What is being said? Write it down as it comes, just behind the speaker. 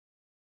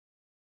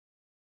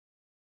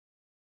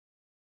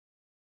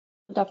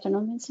Good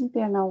afternoon, Vincent.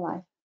 We are now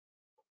live.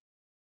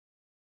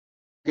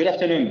 Good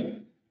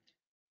afternoon,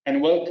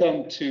 and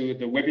welcome to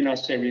the webinar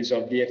series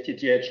of the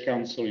FTTH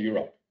Council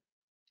Europe.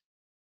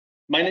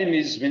 My name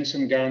is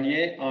Vincent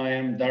Garnier. I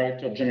am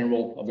Director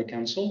General of the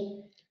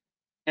Council,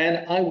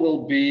 and I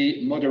will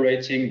be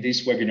moderating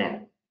this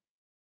webinar.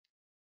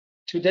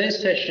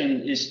 Today's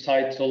session is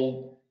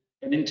titled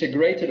An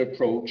Integrated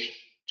Approach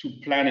to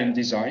Plan and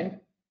Design,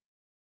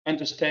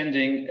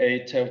 Understanding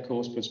a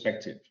Telco's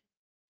Perspective.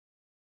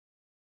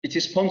 It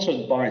is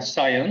sponsored by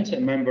Scient, a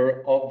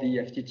member of the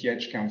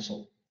FTTH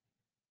Council.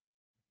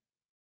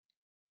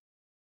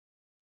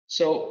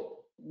 So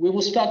we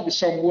will start with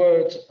some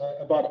words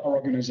about our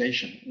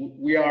organization.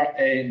 We are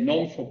a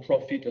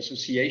non-for-profit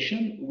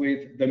association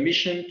with the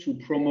mission to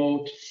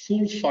promote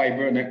full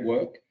fiber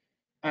network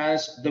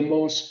as the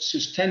most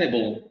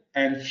sustainable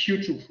and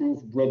future-proof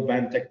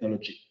broadband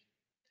technology.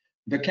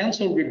 The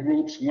Council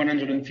regroups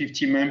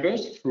 150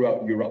 members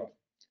throughout Europe.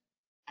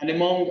 And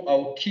among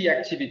our key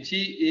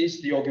activity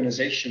is the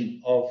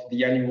organization of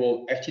the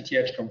annual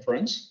FTTH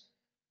conference,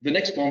 the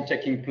next one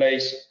taking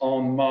place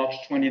on March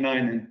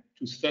 29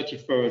 to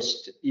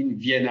 31st in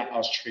Vienna,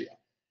 Austria.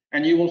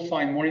 And you will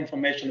find more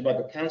information about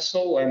the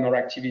Council and our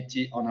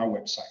activity on our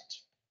website.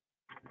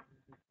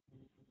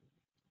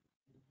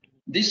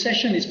 This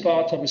session is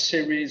part of a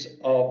series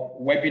of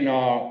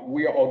webinars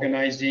we are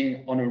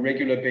organizing on a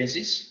regular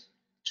basis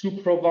to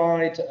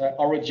provide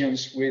our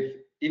audience with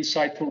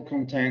insightful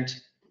content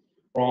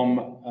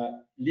from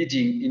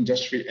leading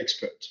industry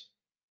experts.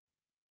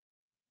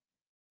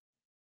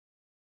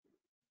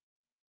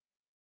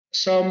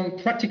 Some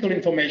practical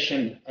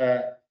information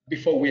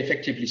before we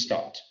effectively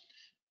start.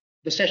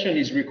 The session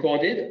is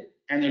recorded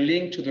and a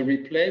link to the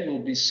replay will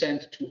be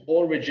sent to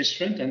all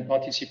registrants and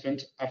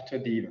participants after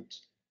the event.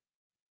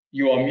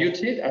 You are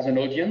muted as an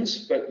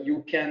audience, but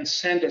you can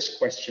send us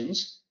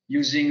questions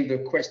using the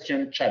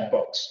question chat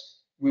box.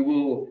 We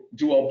will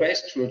do our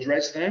best to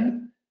address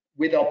them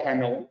with our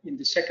panel in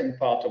the second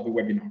part of the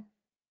webinar.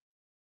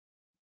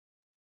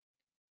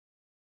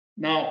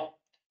 Now,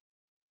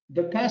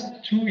 the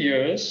past 2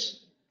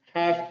 years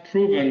have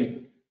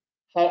proven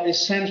how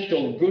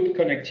essential good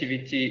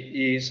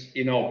connectivity is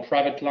in our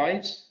private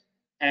lives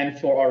and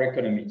for our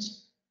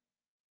economies.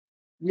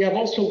 We have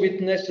also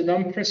witnessed an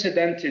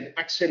unprecedented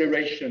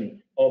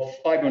acceleration of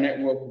fiber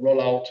network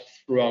rollout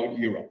throughout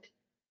Europe.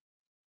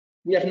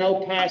 We have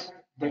now passed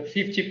the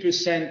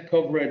 50%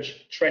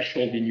 coverage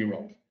threshold in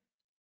Europe.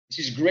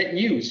 This is great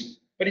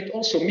news, but it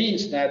also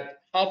means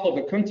that half of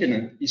the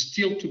continent is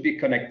still to be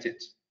connected.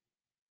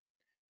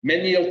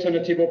 Many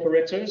alternative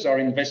operators are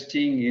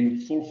investing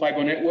in full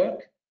fiber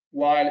network,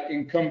 while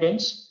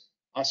incumbents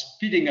are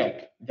speeding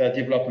up their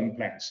development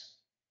plans.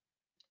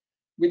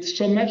 With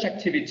so much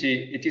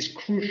activity, it is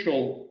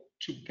crucial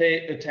to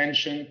pay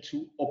attention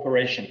to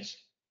operations.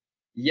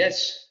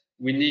 Yes,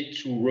 we need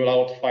to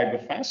roll out fiber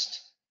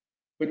fast,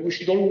 but we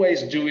should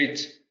always do it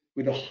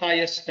with the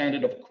highest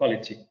standard of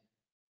quality.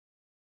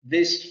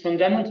 This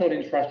fundamental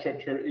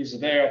infrastructure is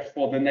there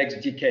for the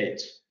next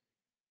decades.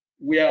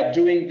 We are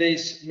doing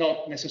this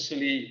not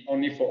necessarily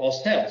only for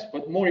ourselves,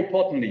 but more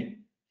importantly,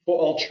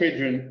 for our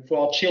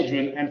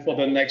children and for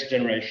the next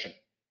generation.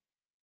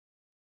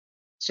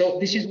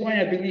 So this is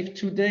why I believe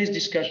today's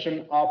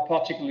discussion are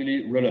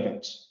particularly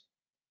relevant.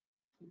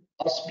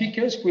 Our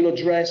speakers will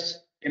address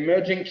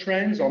emerging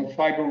trends on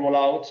fiber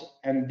rollout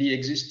and the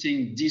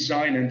existing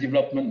design and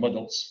development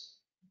models.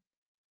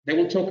 They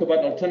will talk about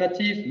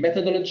alternative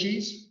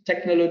methodologies,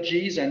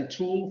 technologies, and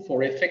tools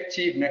for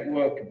effective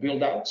network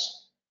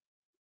build-outs.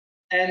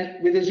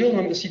 And with a zoom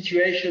on the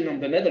situation on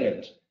the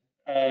Netherlands,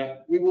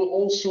 we will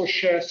also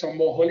share some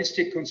more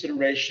holistic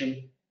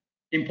consideration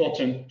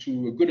important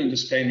to a good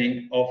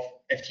understanding of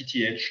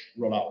FTTH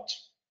rollout.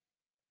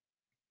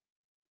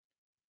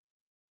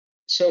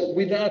 So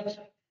without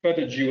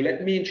further ado,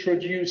 let me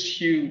introduce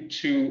you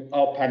to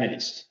our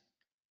panelists.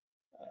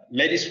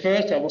 Ladies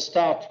first, I will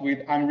start with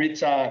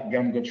Amrita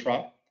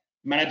Gamgotra,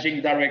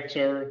 Managing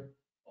Director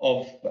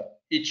of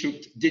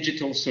Ichut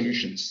Digital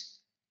Solutions.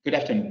 Good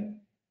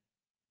afternoon.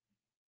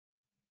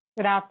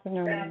 Good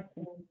afternoon.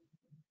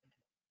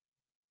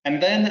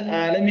 And then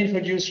let me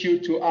introduce you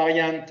to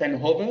Arjan ten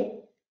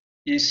Hove.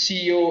 He's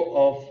CEO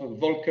of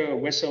Volker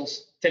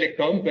Wessels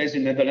Telecom, based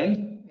in Netherlands.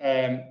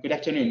 Good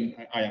afternoon,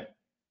 Arjan.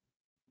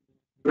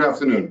 Good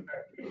afternoon.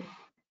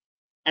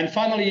 And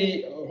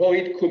finally,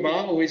 Rohit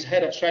Kumar, who is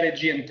Head of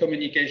Strategy and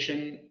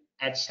Communication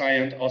at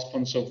Scient, our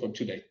sponsor for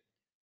today.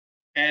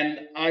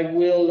 And I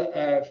will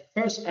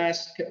first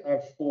ask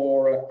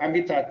for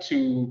Amrita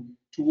to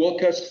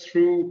walk us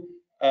through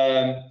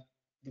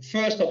the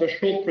first of a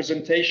short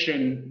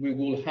presentation we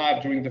will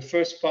have during the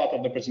first part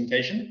of the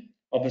presentation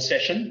of the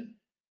session,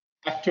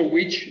 after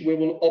which we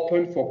will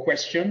open for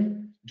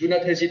questions. Do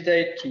not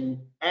hesitate to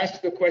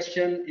ask the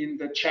question in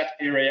the chat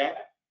area.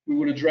 We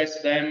will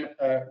address them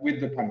with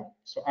the panel.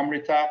 So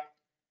Amrita,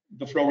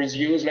 the floor is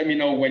yours. Let me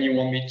know when you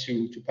want me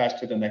to pass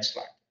to the next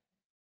slide.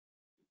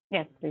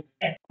 Yes, please.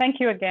 Thank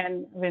you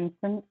again,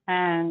 Vincent,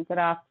 and good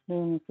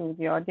afternoon to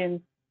the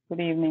audience good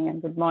evening,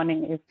 and good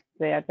morning if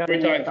they are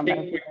joining Rita, I from,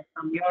 think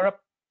from Europe.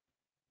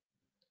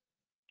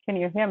 Can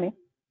you hear me?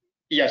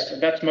 yes,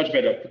 that's much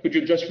better. Could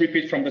you just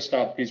repeat from the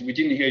start, please? We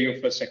didn't hear you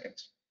for a second.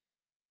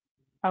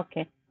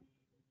 Okay.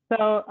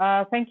 So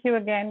thank you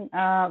again,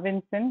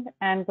 Vincent,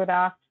 and good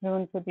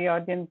afternoon to the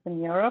audience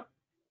in Europe,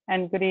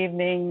 and good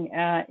evening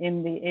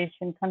in the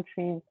Asian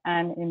countries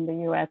and in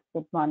the US.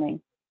 Good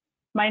morning.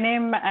 My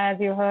name, as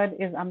you heard,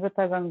 is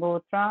Amrita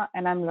Gangotra,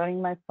 and I'm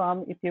running my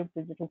firm, Ethiop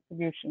Digital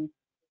Solutions.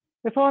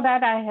 Before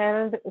that, I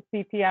held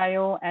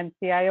CTIO and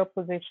CIO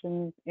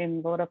positions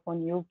in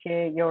Vodafone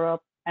UK,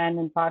 Europe, and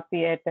in Bharti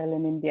Airtel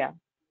in India.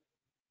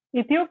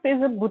 Ethiop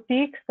is a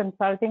boutique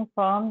consulting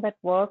firm that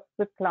works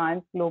with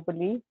clients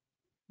globally,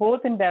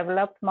 both in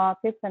developed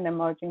markets and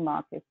emerging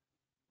markets.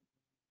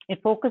 It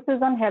focuses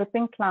on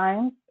helping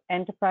clients,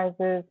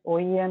 enterprises,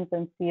 OEMs,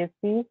 and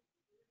CSPs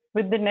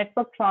with the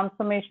network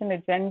transformation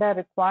agenda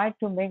required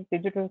to make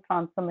digital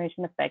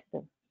transformation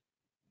effective.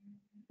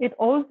 It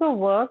also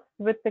works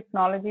with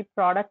technology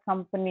product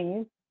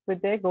companies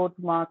with their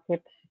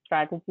go-to-market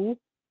strategies,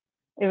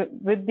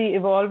 with the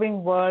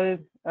evolving world,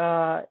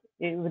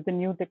 with the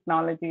new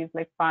technologies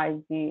like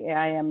 5G,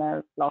 AI,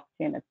 ML,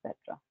 blockchain, etc.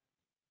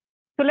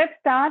 So let's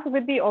start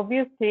with the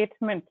obvious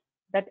statement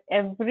that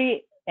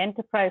every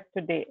enterprise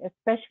today,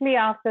 especially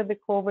after the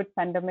COVID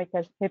pandemic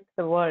has hit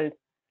the world,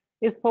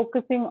 is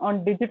focusing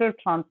on digital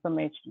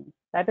transformation,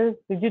 that is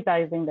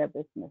digitizing their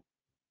business.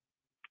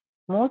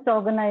 Most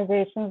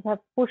organizations have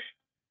pushed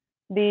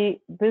the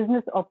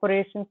business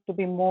operations to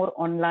be more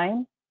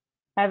online,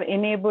 have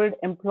enabled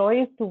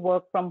employees to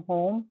work from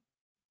home,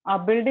 are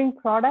building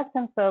products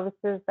and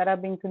services that are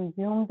being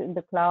consumed in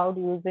the cloud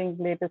using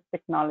latest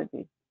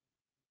technology.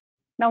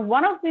 Now,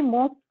 one of the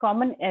most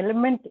common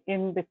elements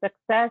in the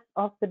success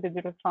of the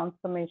digital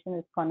transformation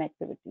is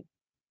connectivity.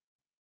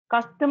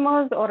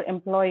 Customers or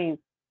employees,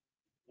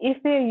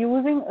 if they're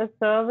using a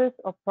service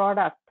or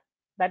product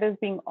that is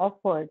being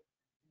offered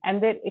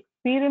and their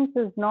experience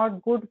is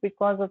not good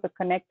because of the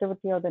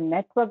connectivity or the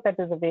network that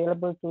is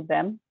available to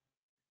them,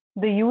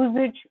 the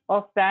usage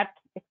of that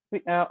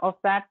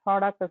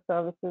product or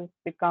services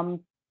becomes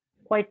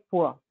quite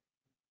poor.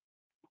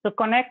 So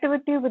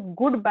connectivity with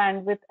good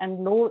bandwidth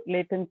and low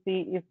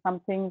latency is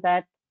something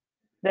that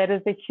there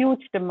is a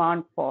huge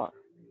demand for.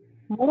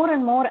 More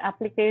and more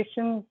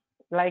applications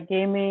like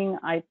gaming,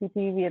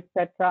 IPTV,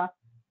 etc.,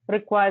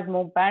 requires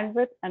more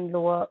bandwidth and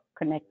lower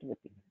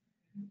connectivity.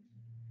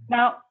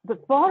 Now,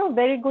 for a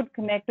very good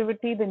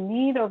connectivity, the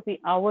need of the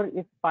hour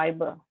is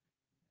fiber.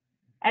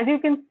 As you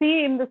can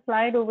see in the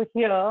slide over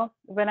here,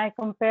 when I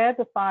compare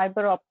the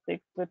fiber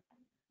optics with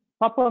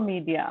copper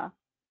media,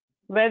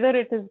 whether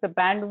it is the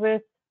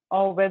bandwidth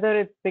or whether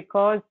it's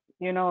because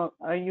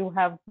you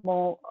have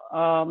more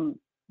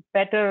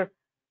better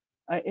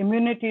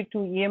immunity to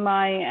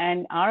EMI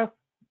and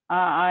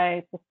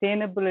RFI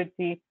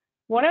sustainability,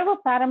 whatever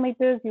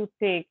parameters you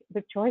take,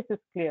 the choice is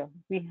clear.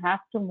 We have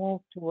to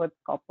move towards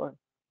copper.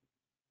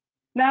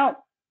 Now,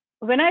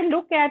 when I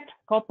look at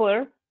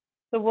copper,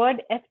 the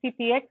word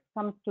FTTX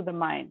comes to the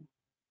mind.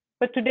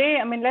 But today,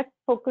 I mean, let's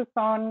focus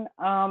on,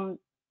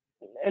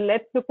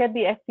 let's look at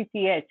the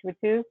FTTH, which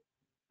is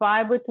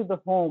fiber to the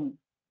home.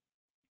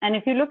 And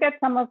if you look at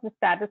some of the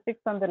statistics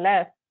on the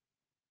left,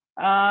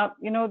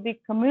 the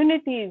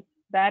communities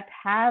that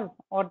have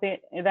or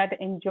that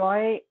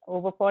enjoy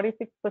over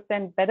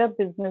 46% better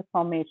business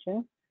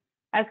formation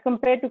as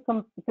compared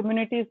to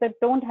communities that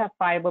don't have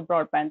fiber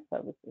broadband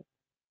services.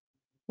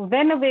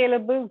 When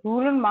available,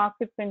 rural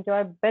markets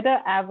enjoy better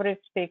average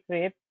take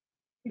rates,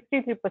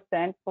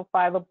 63% for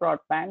fiber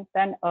broadband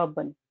than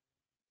urban.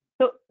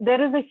 So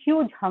there is a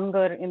huge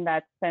hunger in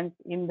that sense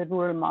in the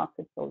rural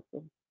markets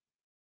also.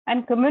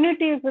 And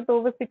communities with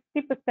over 60%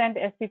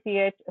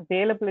 FTTH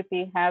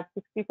availability have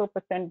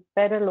 64%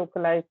 better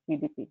localized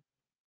GDP.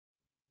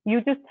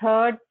 You just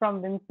heard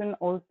from Vincent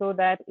also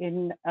that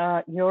in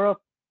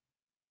Europe,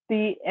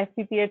 the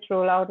FTTH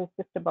rollout is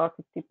just about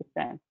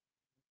 50%.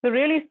 So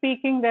really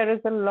speaking, there is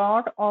a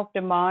lot of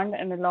demand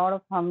and a lot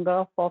of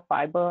hunger for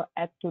fiber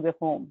to the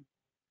home.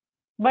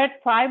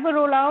 But fiber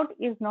rollout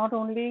is not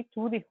only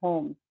to the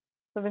home.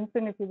 So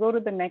Vincent, if you go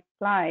to the next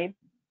slide,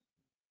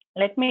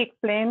 let me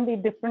explain the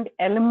different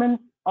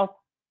elements of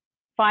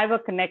fiber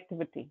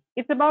connectivity.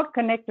 It's about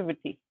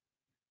connectivity.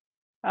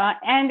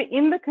 And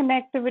in the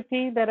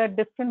connectivity, there are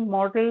different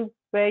models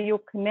where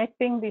you're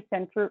connecting the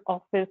central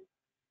office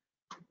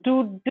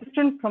to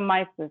different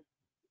premises,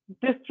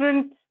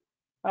 different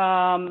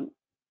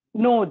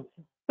nodes.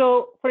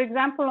 So for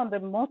example, on the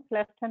most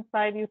left-hand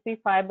side, you see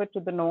fiber to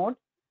the node,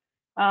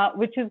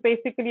 which is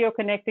basically you're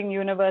connecting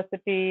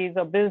universities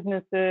or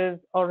businesses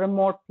or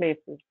remote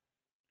places.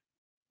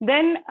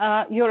 Then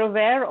you're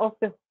aware of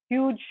the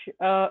huge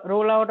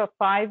rollout of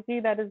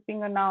 5G that is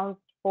being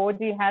announced.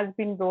 4G has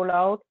been rolled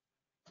out.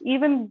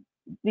 Even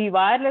the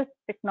wireless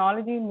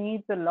technology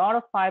needs a lot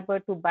of fiber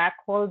to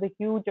backhaul the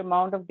huge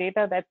amount of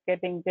data that's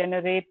getting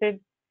generated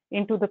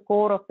into the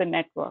core of the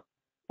network.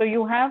 So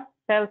you have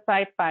cell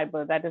site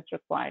fiber that is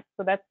required.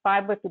 So that's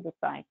fiber to the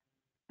site.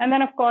 And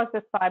then, of course,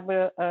 there's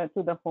fiber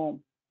to the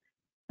home.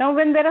 Now,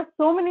 when there are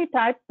so many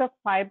types of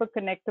fiber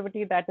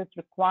connectivity that is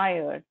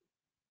required,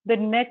 the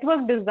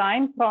network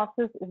design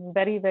process is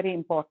very, very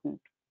important.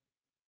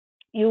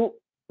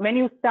 When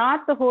you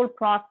start the whole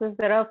process,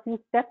 there are a few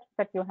steps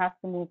that you have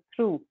to move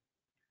through.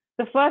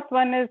 The first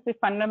one is the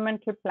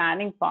fundamental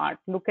planning part.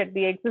 Look at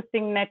the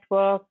existing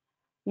network,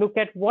 look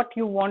at what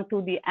you want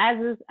to, the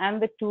as-is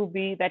and the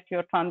to-be that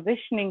you're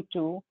transitioning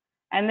to,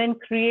 and then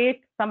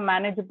create some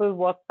manageable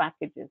work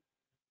packages.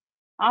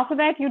 After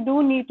that, you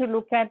do need to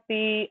look at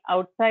the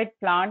outside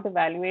plant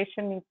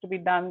evaluation needs to be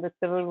done, the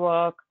civil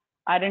work,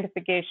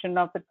 identification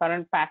of the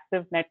current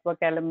passive network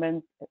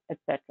elements,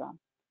 etc.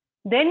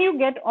 Then you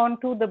get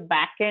onto the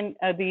back end,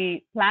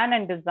 the plan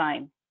and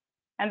design.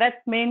 And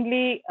that's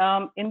mainly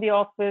in the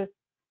office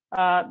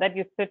that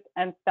you sit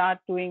and start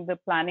doing the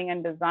planning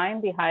and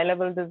design, the high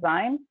level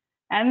design,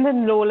 and the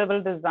low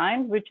level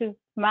design, which is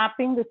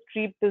mapping the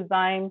street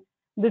design,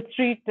 the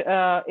street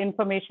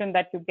information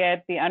that you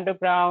get, the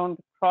underground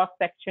cross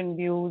section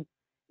views,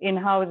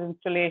 in-house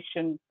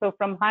installation. So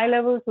from high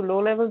level to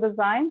low level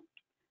design,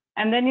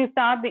 and then you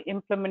start the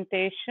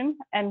implementation.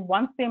 And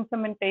once the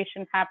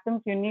implementation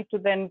happens, you need to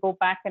then go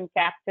back and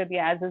capture the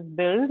as-is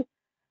build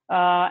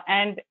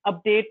and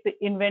update the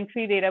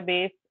inventory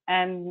database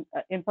and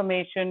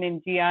information in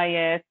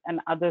GIS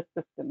and other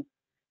systems.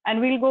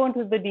 And we'll go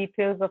into the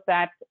details of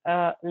that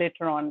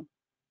later on.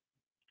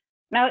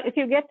 Now, if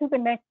you get to the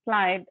next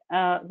slide,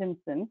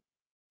 Vincent,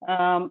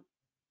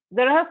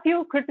 there are a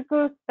few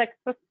critical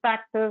success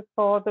factors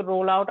for the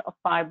rollout of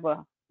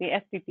fiber, the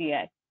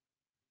FTTX.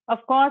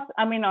 Of course,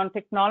 I mean, on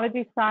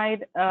technology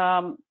side,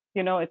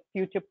 it's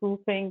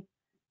future-proofing.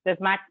 There's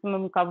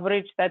maximum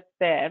coverage that's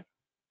there.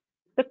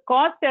 The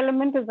cost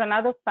element is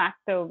another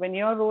factor. When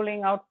you're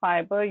rolling out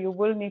fiber, you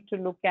will need to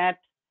look at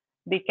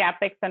the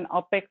CapEx and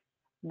OpEx,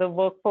 the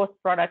workforce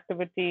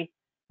productivity,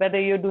 whether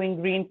you're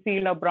doing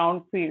greenfield or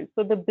brownfield.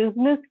 So the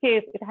business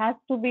case, it has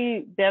to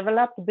be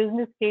developed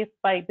business case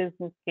by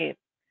business case.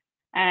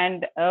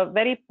 And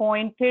very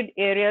pointed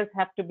areas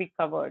have to be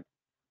covered.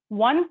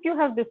 Once you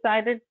have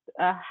decided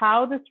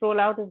how this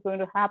rollout is going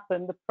to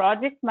happen, the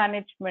project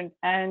management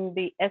and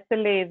the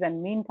SLAs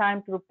and mean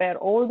time to repair,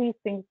 all these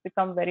things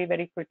become very,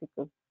 very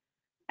critical.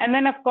 And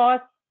then, of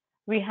course,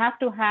 we have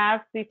to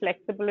have the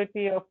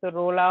flexibility of the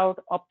rollout,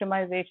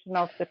 optimization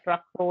of the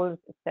truck rolls,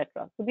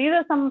 etc. So these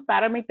are some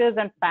parameters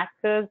and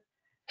factors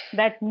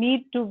that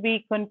need to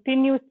be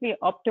continuously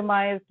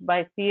optimized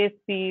by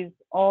CSPs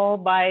or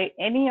by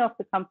any of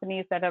the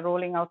companies that are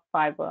rolling out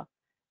fiber.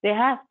 They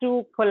have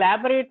to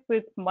collaborate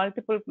with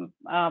multiple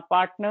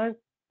partners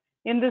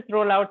in this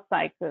rollout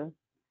cycle.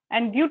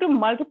 And due to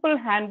multiple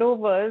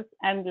handovers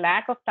and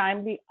lack of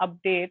timely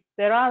updates,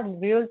 there are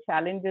real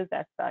challenges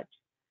as such.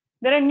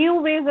 There are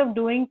new ways of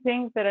doing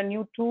things, there are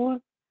new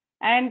tools,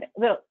 and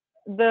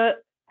the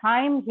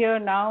time here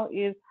now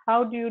is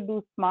how do you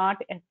do smart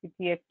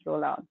FTTX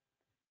rollout?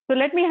 So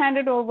let me hand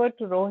it over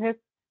to Rohit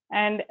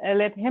and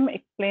let him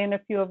explain a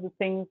few of the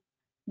things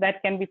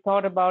that can be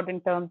thought about in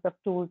terms of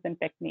tools and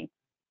techniques.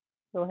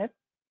 Rohit.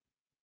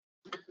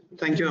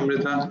 Thank you,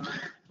 Amrita.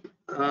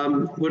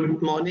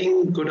 Good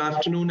morning, good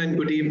afternoon, and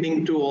good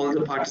evening to all the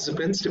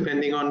participants,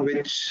 depending on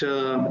which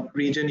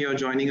region you're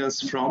joining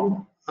us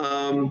from.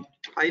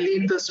 I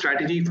lead the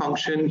strategy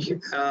function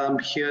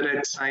here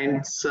at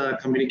Science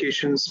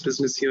Communications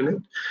Business Unit.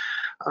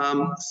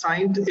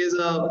 Scient is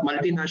a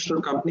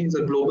multinational company, it's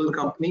a global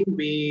company.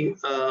 We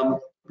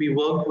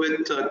work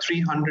with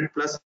 300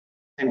 plus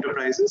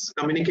enterprises.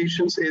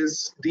 Communications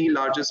is the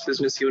largest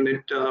business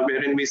unit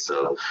wherein we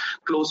serve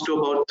close to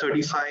about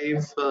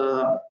 35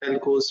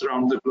 telcos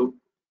around the globe.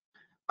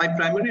 My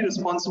primary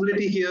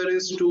responsibility here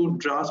is to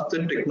draft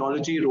the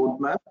technology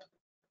roadmap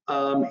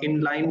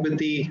in line with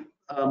the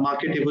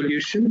market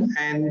evolution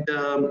and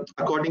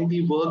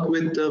accordingly work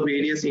with the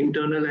various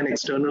internal and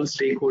external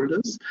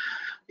stakeholders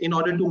in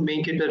order to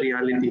make it a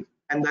reality.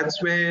 And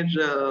that's where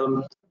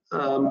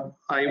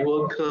I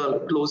work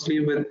closely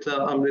with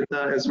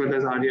Amrita as well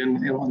as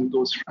Aryan on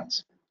those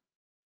fronts.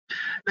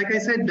 Like I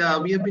said,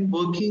 we have been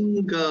working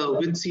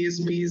with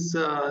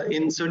CSPs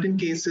in certain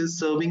cases,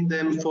 serving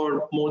them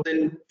for more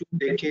than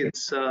 2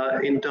 decades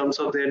in terms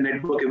of their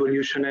network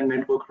evolution and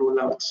network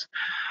rollouts.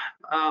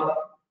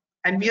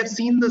 And we have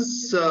seen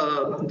this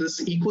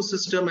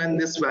ecosystem and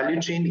this value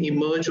chain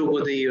emerge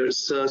over the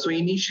years. So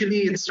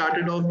initially, it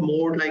started off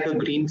more like a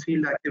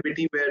greenfield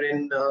activity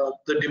wherein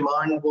the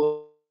demand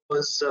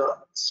was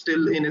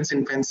still in its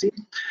infancy.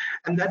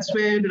 And that's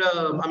where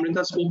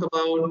Amrita spoke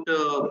about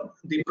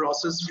the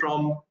process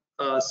from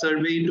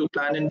survey to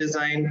plan and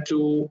design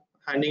to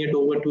handing it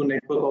over to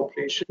network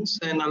operations,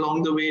 and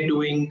along the way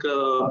doing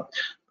the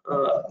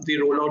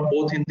rollout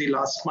both in the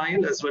last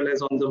mile as well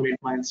as on the mid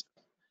mile.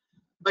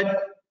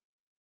 But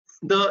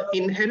the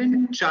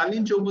inherent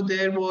challenge over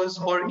there was,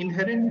 or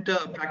inherent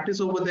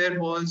practice over there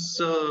was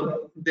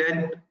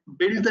that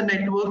build the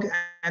network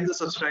and the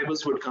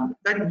subscribers would come.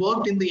 That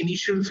worked in the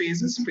initial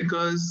phases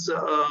because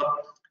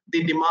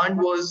demand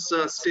was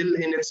still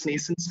in its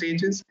nascent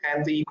stages,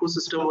 and the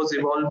ecosystem was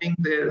evolving.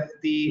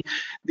 The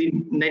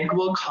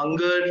network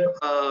hunger,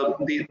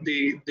 the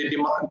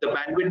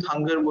bandwidth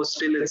hunger was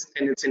still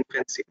in its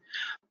infancy.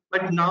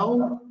 But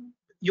now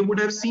you would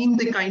have seen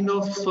the kind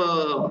of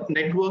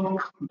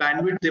network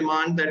bandwidth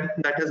demand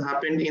that has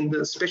happened in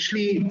the,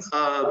 especially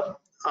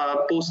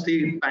post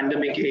the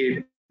pandemic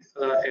era.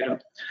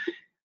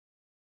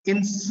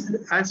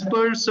 As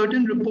per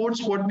certain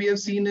reports, what we have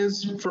seen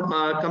is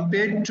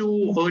compared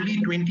to early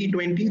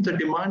 2020, the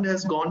demand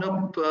has gone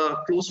up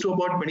close to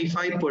about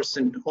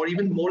 25% or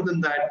even more than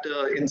that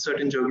in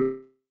certain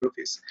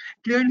geographies.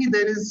 Clearly,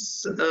 there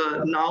is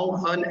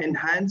now an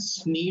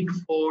enhanced need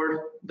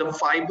for the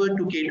fiber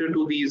to cater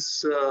to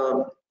these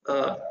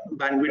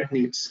bandwidth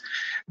needs.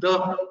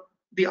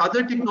 The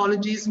other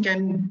technologies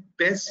can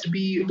best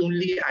be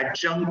only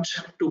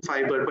adjunct to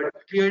fiber, but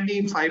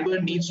clearly fiber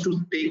needs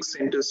to take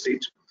center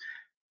stage.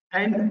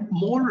 And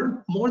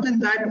more than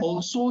that,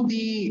 also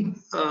the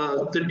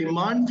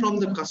demand from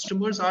the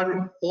customers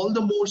are all the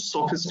more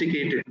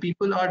sophisticated.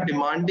 People are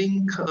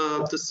demanding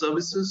the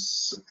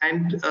services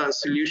and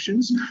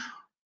solutions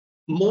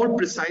more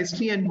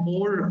precisely and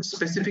more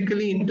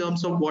specifically in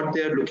terms of what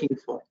they are looking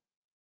for.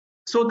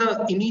 So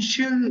the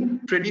initial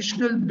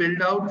traditional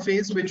build out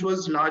phase, which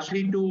was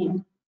largely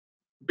to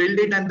build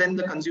it and then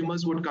the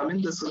consumers would come in,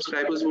 the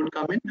subscribers would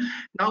come in.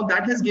 Now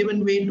that has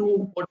given way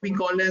to what we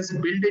call as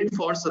build it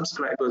for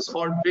subscribers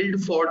or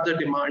build for the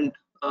demand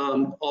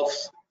of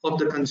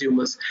the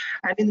consumers.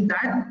 And in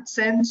that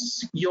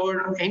sense,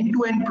 your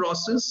end-to-end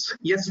process,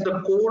 yes, the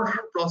core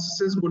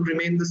processes would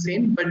remain the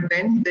same, but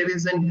then there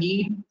is a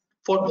need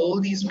for all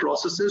these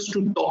processes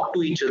to talk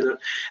to each other.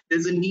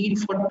 There's a need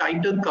for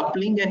tighter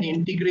coupling and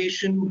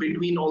integration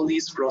between all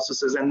these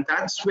processes, and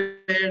that's where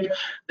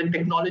the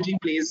technology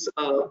plays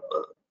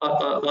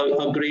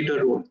a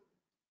greater role.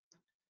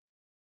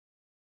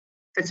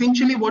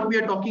 Essentially, what we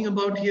are talking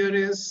about here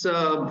is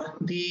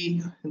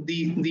the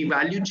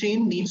value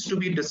chain needs to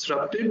be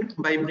disrupted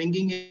by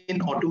bringing in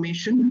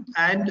automation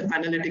and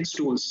analytics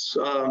tools,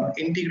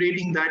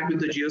 integrating that with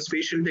the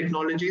geospatial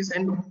technologies,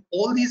 and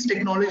all these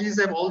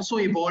technologies have also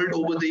evolved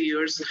over the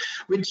years,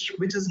 which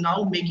is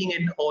now making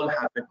it all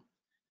happen.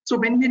 So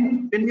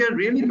when we are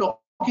really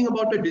talking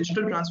about a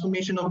digital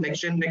transformation of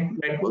next-gen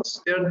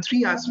networks, there are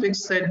three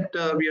aspects that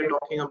we are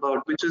talking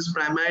about, which is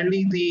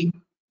primarily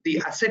the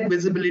asset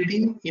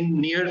visibility in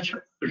near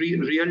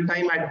real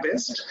time at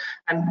best,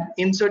 and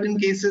in certain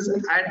cases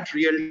at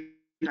real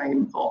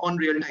time, on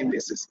real time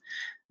basis.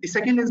 The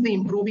second is the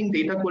improving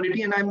data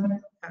quality, and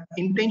I'm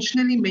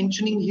intentionally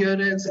mentioning here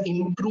as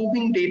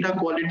improving data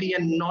quality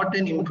and not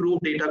an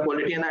improved data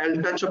quality, and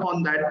I'll touch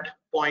upon that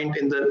point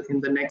in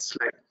the next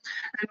slide.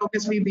 And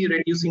obviously the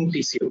reducing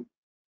TCO.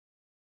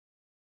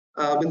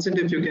 Vincent,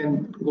 if you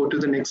can go to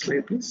the next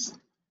slide, please.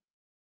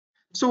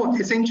 So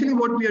essentially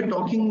what we are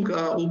talking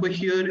over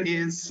here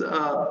is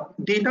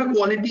data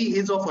quality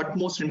is of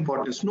utmost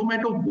importance. No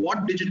matter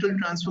what digital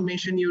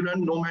transformation you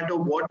run, no matter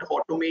what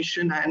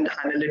automation and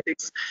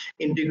analytics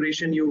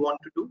integration you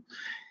want to do,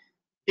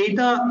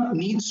 data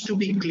needs to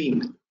be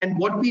clean. And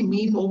what we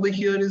mean over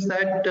here is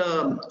that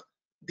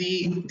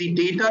the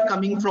data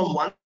coming from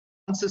one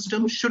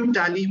system should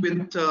tally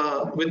with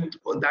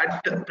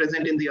that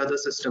present in the other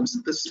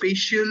systems. The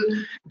spatial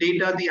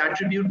data, the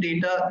attribute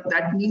data,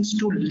 that needs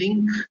to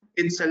link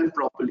itself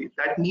properly.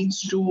 That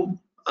needs to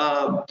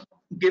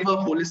give a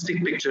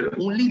holistic picture.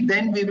 Only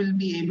then we will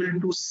be able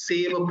to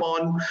save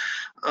upon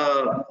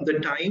the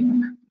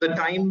time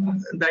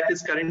that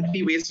is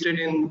currently wasted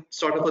in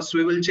sort of a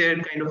swivel chair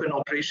kind of an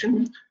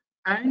operation,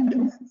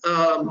 and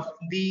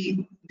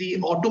the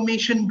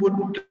automation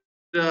would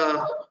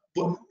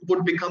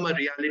become a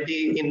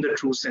reality in the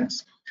true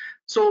sense.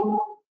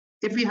 So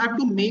if we have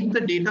to make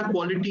the data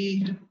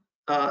quality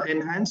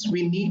enhanced,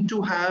 we need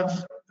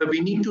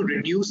to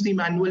reduce the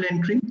manual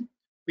entry.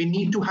 We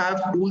need to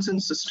have tools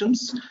and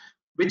systems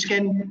which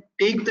can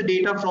take the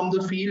data from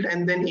the field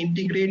and then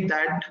integrate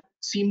that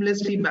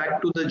seamlessly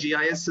back to the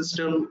GIS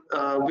system,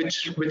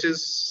 which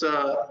is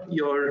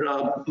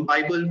your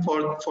Bible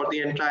for the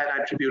entire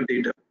attribute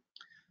data.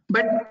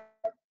 But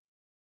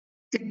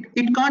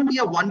it can't be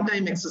a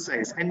one-time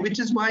exercise, and which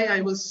is why I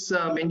was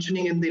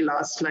mentioning in the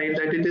last slide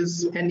that it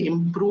is an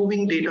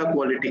improving data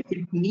quality.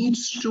 It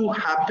needs to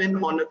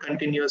happen on a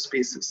continuous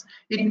basis.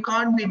 It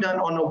can't be done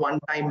on a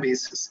one-time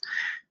basis.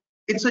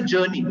 It's a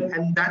journey,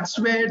 and that's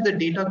where the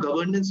data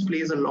governance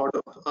plays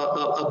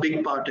a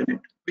big part in it,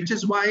 which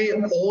is why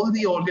all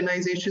the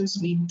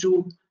organizations need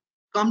to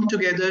come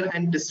together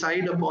and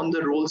decide upon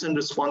the roles and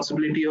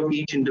responsibility of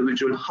each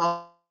individual.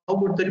 How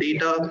would the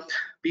data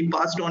be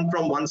passed on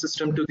from one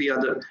system to the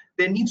other?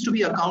 There needs to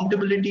be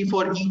accountability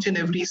for each and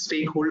every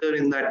stakeholder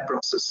in that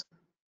process.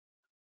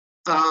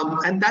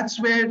 And that's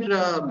where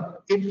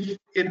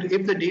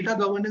if the data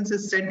governance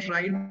is set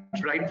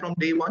right from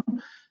day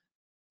one,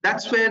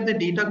 that's where the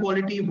data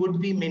quality would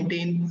be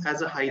maintained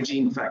as a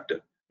hygiene factor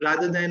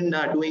rather than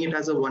doing it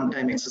as a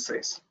one-time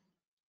exercise.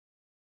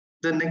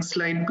 The next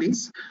slide,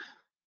 please.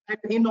 And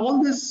in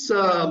all this,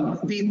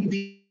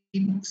 the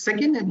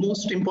second and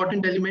most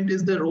important element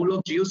is the role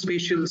of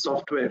geospatial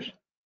software.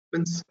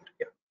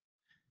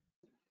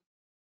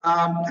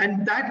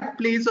 And that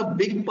plays a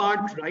big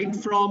part right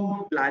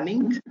from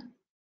planning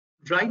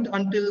right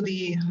until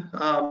the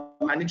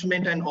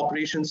management and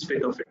operations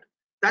bit of it.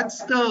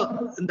 That's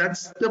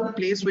the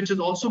place which is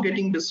also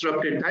getting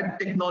disrupted. That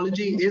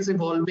technology is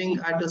evolving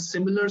at a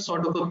similar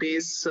sort of a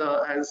pace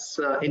as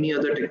any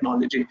other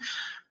technology.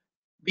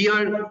 We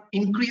are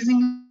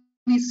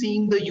increasingly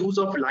seeing the use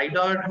of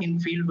LiDAR in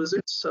field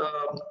visits.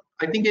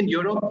 I think in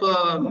Europe,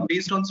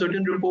 based on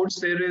certain reports,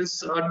 there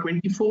is a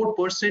 24%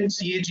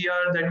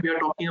 CAGR that we are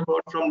talking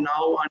about from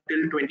now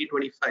until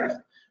 2025,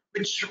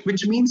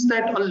 which means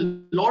that a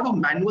lot of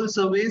manual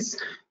surveys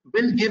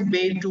will give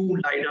way to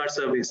LiDAR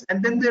surveys.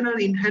 And then there are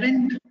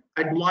inherent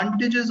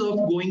advantages of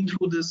going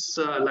through this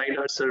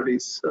LiDAR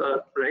surveys,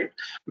 right?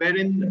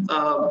 Wherein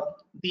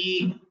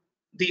the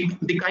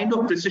kind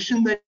of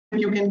precision that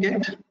you can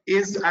get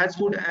is as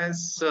good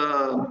as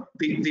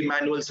the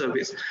manual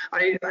surveys.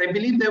 I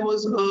believe there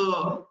was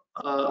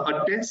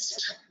a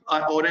test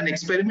or an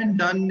experiment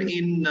done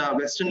in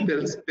Western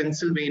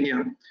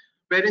Pennsylvania,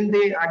 wherein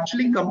they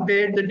actually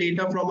compared the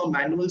data from a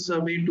manual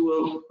survey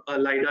to a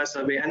LiDAR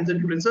survey, and the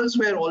results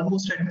were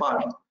almost at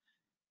par.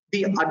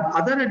 The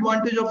other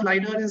advantage of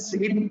LiDAR is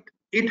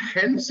it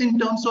helps in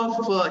terms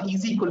of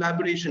easy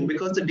collaboration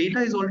because the data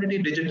is already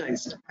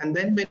digitized, and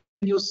then when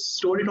you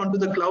store it onto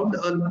the cloud,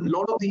 a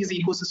lot of these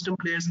ecosystem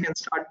players can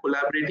start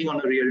collaborating on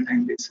a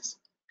real-time basis.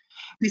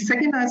 The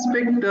second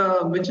aspect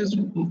which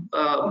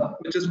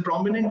is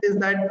prominent is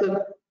that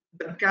the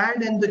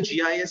CAD and the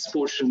GIS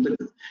portion.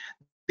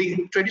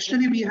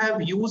 Traditionally, we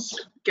have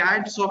used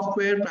CAD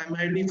software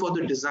primarily for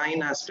the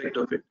design aspect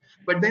of it,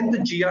 but then the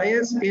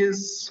GIS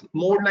is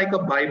more like a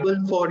Bible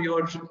for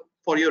your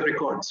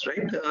records,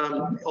 right?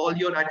 All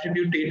your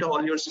attribute data,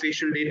 all your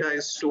spatial data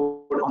is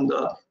stored on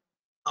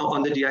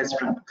the GIS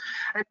front.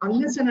 And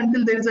unless and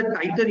until there is a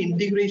tighter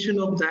integration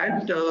of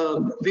that,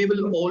 we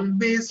will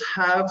always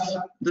have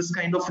this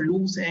kind of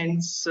loose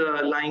ends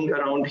lying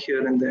around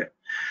here and there.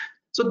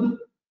 So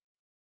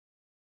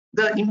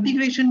the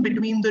integration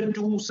between the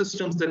two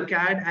systems, the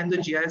CAD and the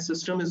GIS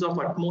system, is of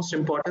utmost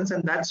importance,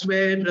 and that's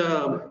where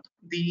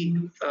the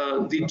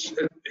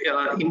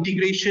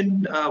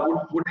integration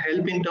would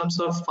help in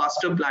terms of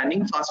faster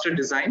planning, faster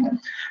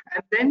design,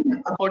 and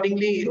then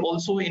accordingly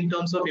also in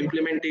terms of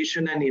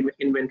implementation and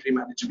inventory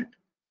management.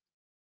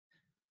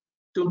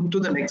 To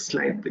the next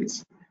slide,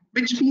 please.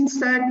 Which means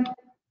that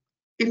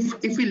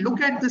if we look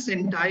at this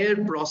entire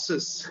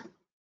process,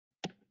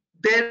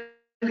 there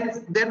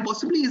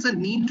possibly is a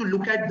need to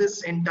look at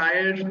this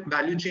entire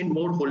value chain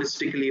more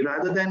holistically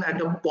rather than at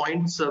a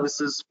point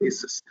services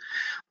basis.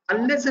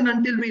 Unless and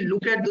until we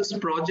look at this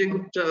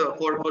project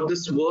or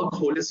this work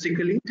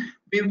holistically,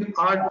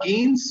 our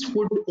gains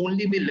would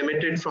only be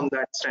limited from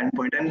that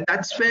standpoint. And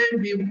that's where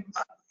we,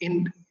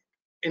 in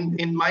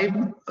my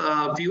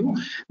view,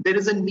 there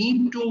is a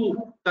need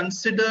to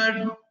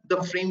consider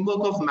the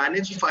framework of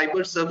managed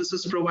fiber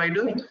services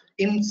provider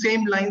in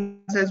same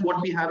lines as what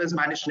we have as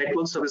managed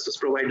network services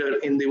provider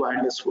in the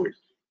wireless world.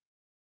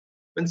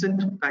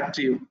 Vincent, back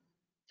to you.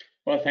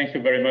 Well, thank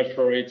you very much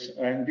for it.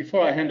 And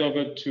before I hand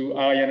over to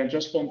Arjan, I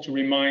just want to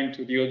remind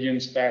to the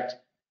audience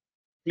that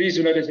please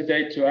do not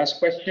hesitate to ask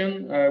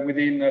questions.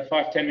 Within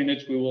 5-10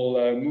 minutes, we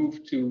will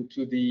move to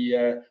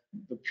the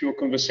pure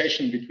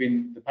conversation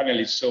between the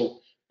panelists. So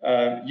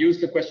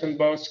use the question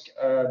box,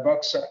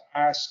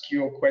 ask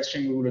your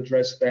question, we will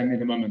address them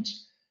in a moment.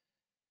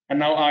 And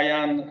now,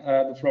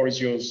 Arjan, the floor is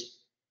yours.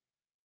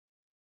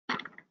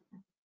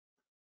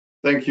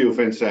 Thank you,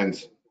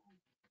 Vincent.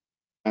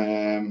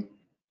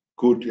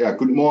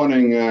 Good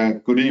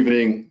morning, good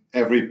evening,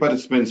 every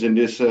participants in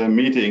this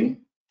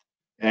meeting.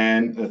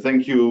 And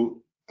thank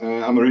you,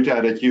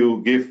 Amrita, that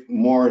you give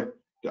more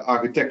the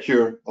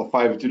architecture of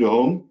fiber to the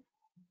home.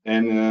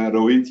 And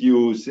Rohit,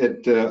 you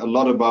said a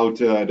lot about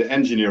the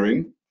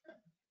engineering.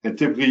 And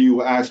typically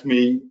you ask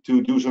me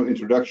to do some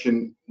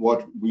introduction,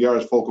 what we are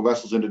as Volker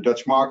Wessels in the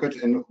Dutch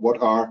market and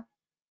what our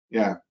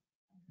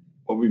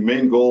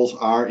main goals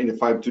are in the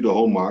fiber to the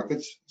home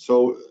markets.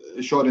 So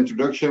a short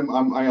introduction,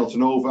 I'm Arjan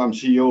Tenove, I'm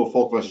CEO of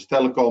Volker Wessels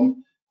Telecom.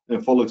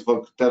 And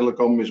Volker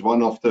Telecom is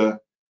one of the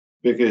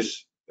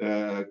biggest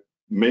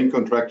main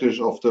contractors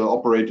of the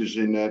operators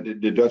in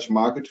the Dutch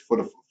market for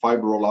the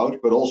fiber rollout,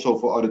 but also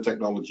for other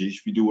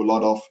technologies. We do a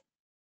lot of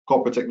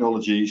copper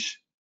technologies,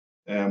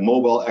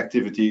 mobile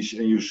activities,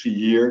 and you see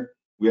here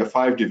we have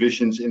 5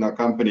 divisions in our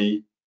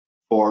company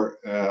for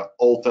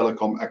all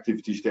telecom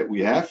activities that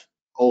we have,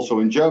 also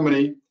in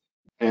Germany.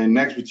 And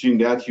next between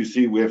that, you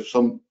see we have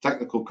some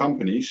technical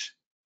companies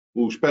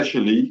who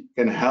especially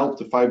can help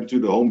the fiber to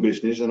the home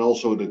business and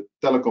also the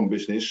telecom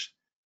business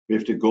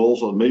with the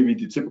goals, or maybe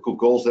the typical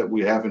goals that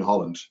we have in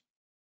Holland.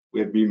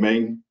 We have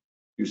main,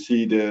 you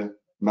see the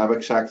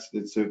MAVEXACT,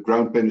 it's a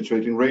ground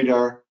penetrating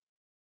radar.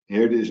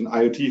 Here it is an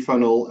IoT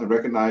funnel and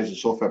recognize a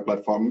software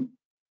platform.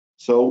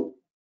 So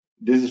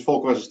this is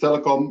Volker Wessels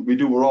Telecom. We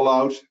do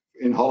rollout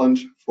in Holland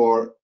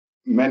for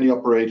many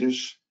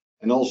operators,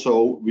 And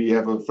also we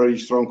have a very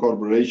strong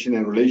collaboration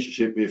and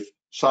relationship with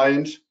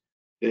science.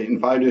 They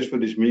invite us for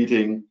this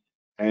meeting,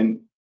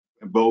 and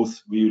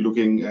both we're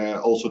looking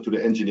also to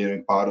the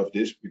engineering part of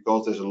this,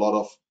 because there's a lot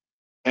of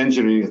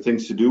engineering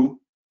things to do.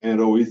 And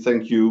Roy,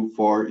 thank you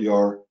for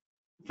your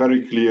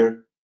very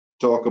clear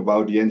talk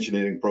about the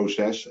engineering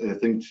process. I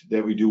think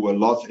that we do a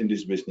lot in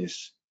this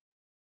business.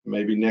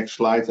 Maybe next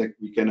slide,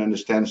 we can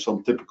understand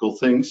some typical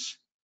things.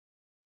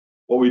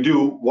 What we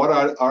do, what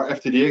are our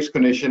FTTX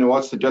connection and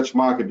what's the Dutch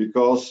market?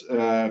 Because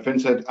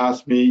Vincent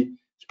asked me,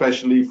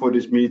 especially for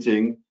this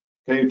meeting,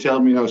 can you tell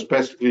me now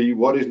specifically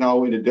what is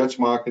now in the Dutch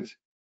market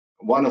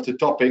one of the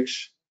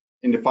topics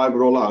in the fiber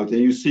rollout? And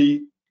you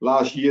see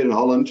last year in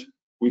Holland,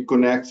 we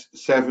connect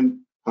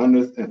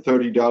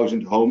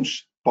 730,000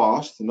 homes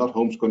passed, not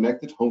homes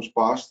connected, homes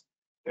passed,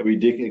 and we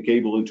dig a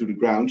cable into the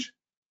ground.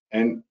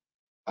 And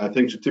I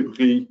think so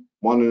typically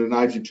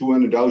 190,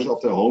 200,000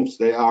 of the homes,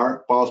 they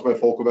are passed by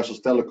Volker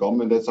Wessels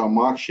Telecom, and that's our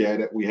market share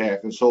that we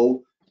have. And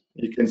so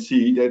you can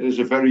see that is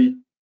a very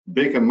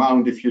big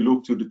amount if you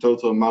look to the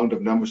total amount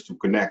of numbers to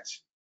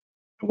connect.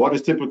 And what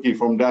is typically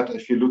from that,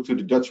 if you look to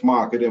the Dutch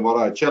market and what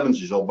are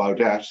challenges about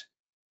that,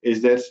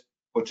 is that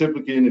what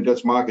typically in the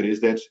Dutch market is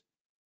that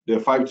the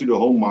fiber to the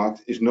home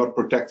market is not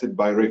protected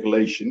by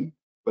regulation,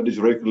 but is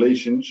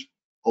regulations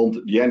on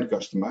the end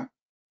customer,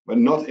 but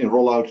not in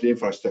rollout the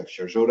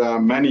infrastructure. So there are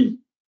many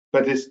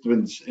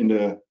participants in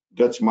the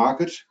Dutch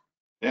market,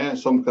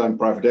 sometimes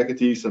private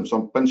equities and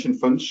some pension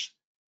funds.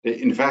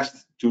 They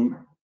invest to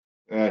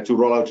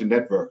roll out the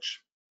networks.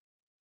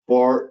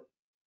 For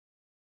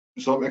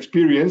some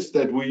experience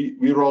that we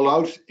roll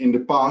out in the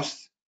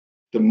past,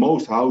 the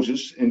most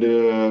houses in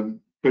the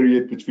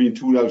period between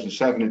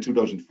 2007 and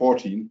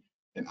 2014,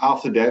 and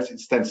after that it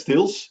stands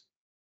still.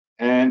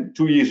 And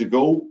 2 years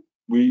ago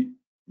we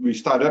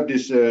start up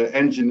this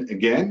engine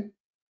again,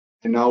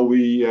 and now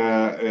we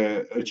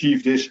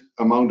achieve this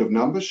amount of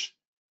numbers.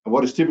 And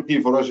what is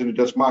typically for us in the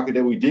Dutch market,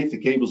 that we dig the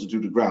cables into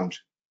the ground.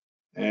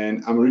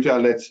 And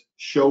Amrita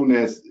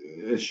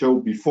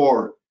showed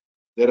before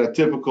that a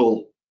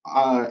typical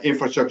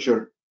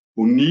infrastructure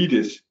who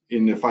needed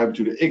in the fiber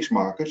to the X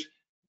market,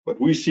 but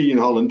we see in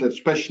Holland that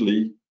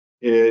especially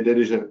that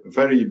is a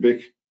very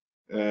big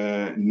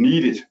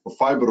needed for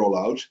fiber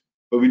rollout,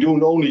 but we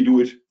don't only do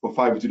it for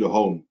fiber to the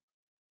home.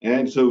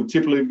 And so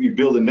typically we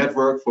build a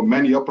network for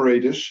many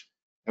operators,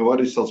 and what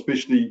is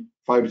especially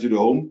fiber to the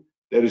home,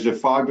 there is a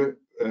fiber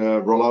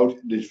rollout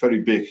that is very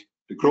big.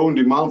 The growing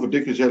demand for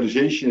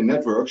digitalization in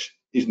networks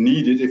is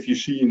needed. If you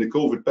see in the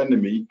COVID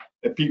pandemic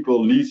that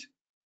people need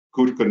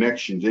good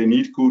connections, they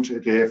need good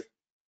to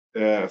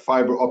have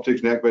fiber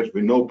optics networks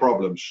with no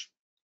problems.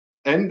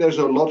 And there's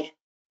a lot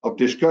of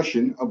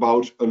discussion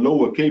about a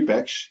lower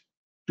capex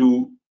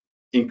to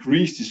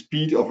increase the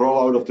speed of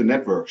rollout of the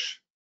networks.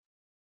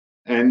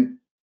 And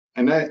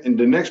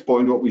the next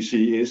point, what we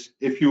see is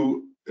if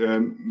you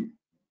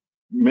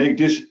make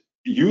this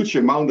huge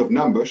amount of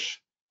numbers,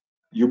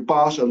 you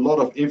pass a lot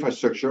of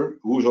infrastructure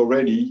who's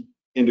already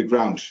in the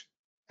ground.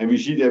 And we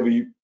see that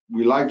we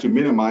like to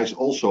minimize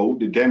also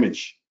the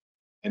damage.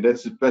 And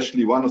that's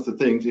especially one of the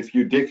things, if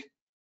you dig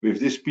with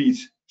this speed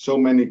so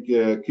many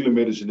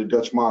kilometers in the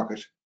Dutch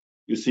market,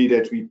 you see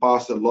that we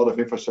pass a lot of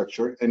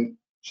infrastructure, and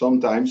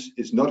sometimes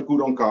it's not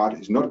good on card,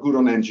 it's not good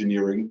on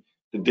engineering,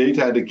 the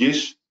data, the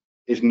GIS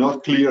is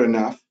not clear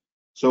enough,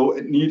 so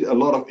it needs a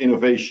lot of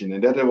innovation.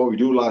 And that is what we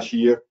do last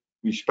year.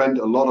 We spent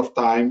a lot of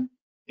time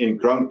in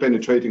ground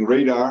penetrating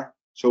radar,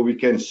 so we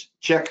can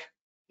check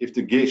if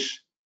the GIS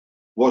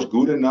was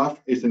good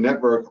enough, if the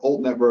network,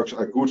 old networks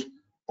are good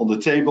on the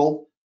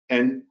table,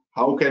 and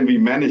how can we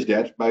manage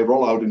that by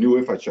roll out a new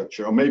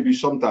infrastructure, or maybe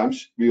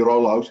sometimes we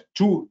roll out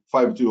 2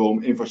 fiber to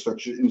home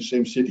infrastructure in the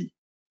same city.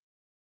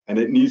 And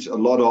it needs a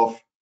lot of,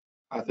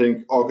 I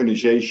think,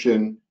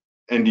 organization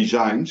and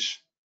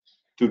designs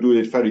to do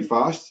it very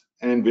fast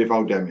and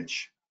without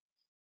damage.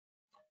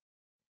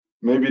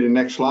 Maybe the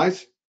next slide.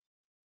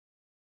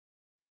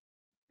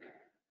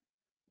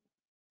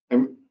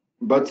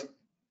 But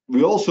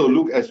we also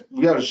look at,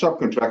 we are a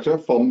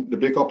subcontractor from the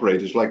big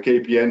operators like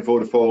KPN,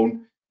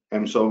 Vodafone,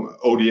 and some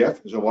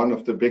ODF, so one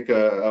of the big,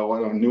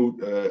 one of new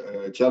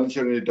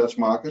challenger in the Dutch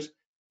market,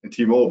 and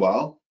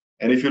T-Mobile.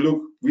 And if you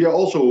look, we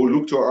also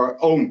look to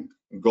our own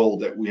goal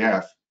that we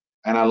have.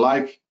 And I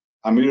like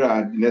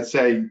Amira, let's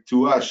say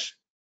to us,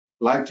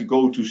 like to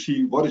go to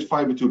see what is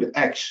fiber to the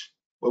X.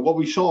 But what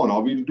we saw now,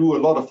 we do a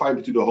lot of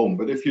fiber to the home.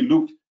 But if you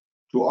look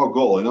to our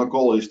goal, and our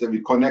goal is that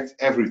we connect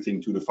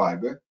everything to the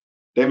fiber,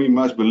 then we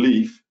must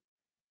believe,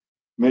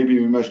 maybe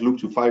we must look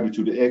to fiber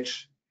to the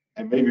X,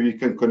 and maybe we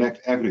can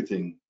connect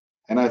everything.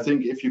 And I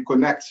think if you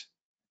connect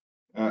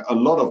a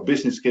lot of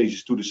business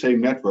cases to the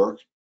same network,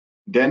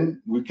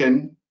 then we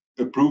can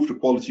improve the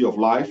quality of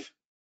life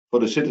for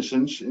the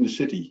citizens in the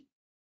city.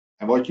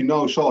 And what you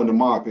know saw in the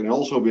market, and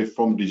also with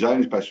from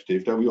designer's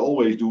perspective, that we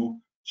always do,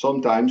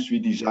 sometimes we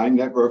design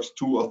networks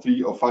 2 or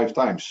 3 or 5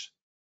 times.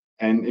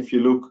 And if you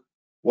look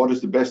what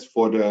is the best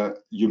for the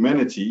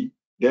humanity,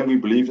 then we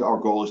believe our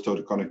goal is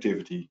total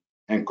connectivity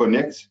and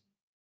connect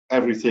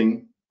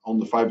everything on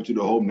the fiber to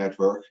the home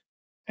network.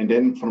 And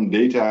then from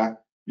data,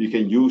 we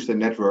can use the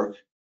network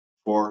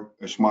for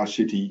a smart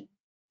city,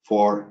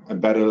 for a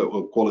better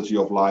quality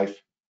of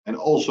life. And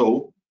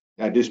also,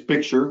 this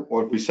picture,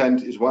 what we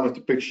sent, is one of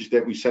the pictures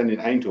that we send in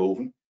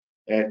Eindhoven.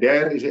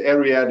 There is an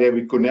area that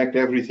we connect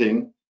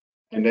everything.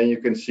 And then you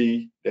can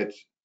see that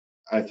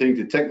I think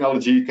the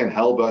technology can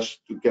help us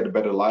to get a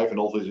better life and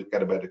also to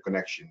get a better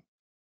connection.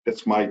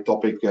 That's my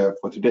topic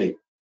for today.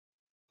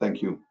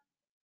 Thank you.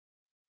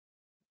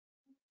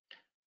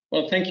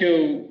 Well, thank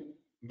you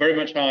very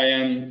much,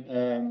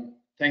 Arjan.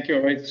 Thank you,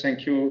 Arit.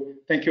 Thank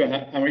you,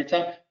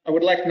 Amrita. I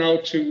would like now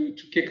to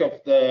kick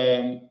off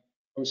the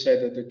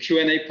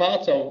Q&A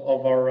part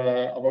of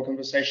our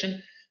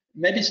conversation.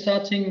 Maybe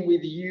starting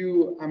with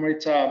you,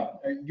 Amrita.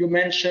 You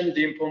mentioned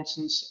the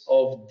importance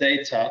of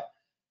data.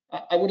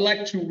 I would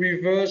like to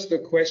reverse the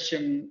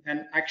question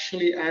and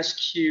actually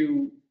ask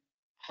you,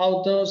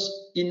 how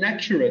does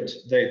inaccurate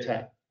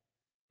data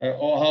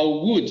or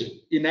how would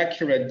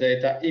inaccurate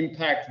data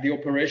impact the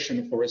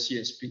operation for a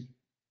CSP?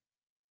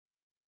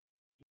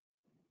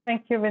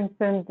 Thank you,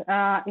 Vincent.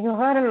 You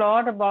heard a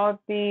lot about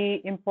the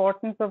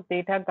importance of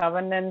data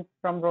governance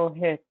from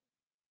Rohit.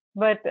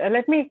 But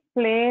let me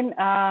explain,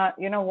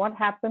 what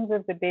happens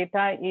if the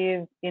data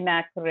is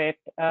inaccurate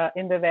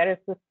in the various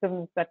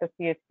systems that a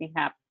CSP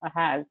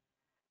has.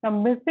 Now,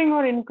 missing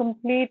or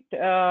incomplete,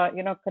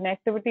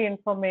 connectivity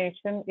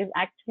information is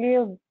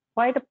actually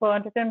quite a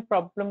pertinent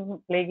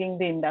problem plaguing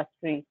the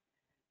industry.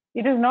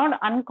 It is not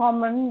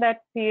uncommon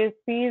that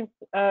CSPs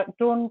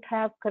don't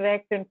have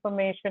correct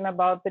information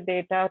about the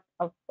data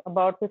of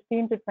about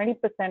 15 to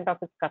 20% of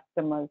its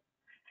customers.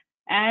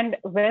 And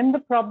when the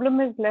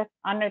problem is left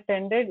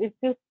unattended, it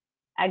just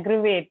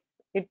aggravates,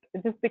 it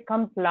just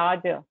becomes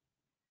larger.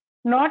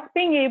 Not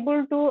being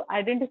able to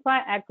identify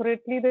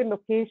accurately the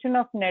location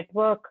of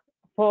network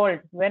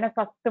fault when a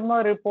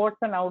customer reports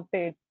an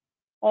outage,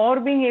 or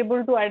being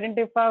able to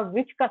identify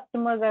which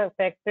customers are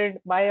affected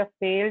by a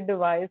failed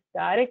device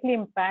directly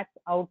impacts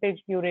outage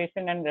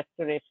duration and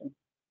restoration.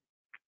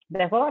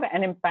 Therefore,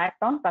 an impact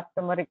on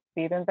customer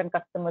experience and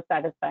customer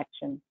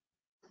satisfaction.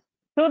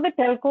 So the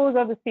telcos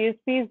or the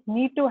CSPs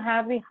need to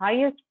have the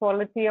highest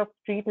quality of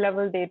street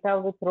level data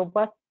with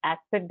robust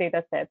asset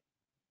data sets,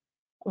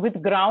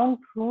 with ground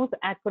truth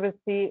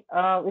accuracy,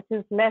 which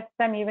is less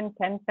than even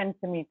 10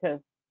 centimeters.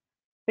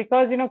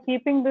 Because,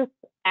 keeping this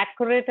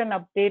accurate and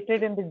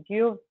updated in the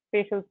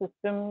geospatial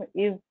system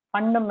is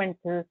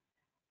fundamental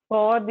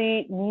for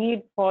the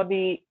need for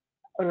the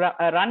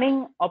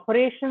running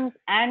operations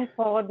and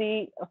for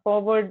the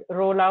forward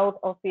rollout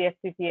of the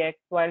FTTX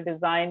while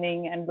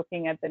designing and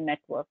looking at the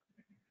network.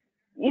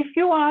 If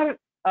you are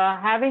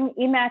having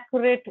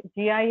inaccurate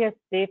GIS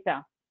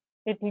data,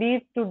 it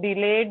leads to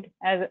delayed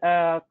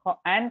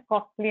and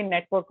costly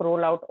network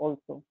rollout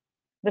also.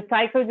 The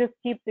cycle just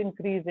keeps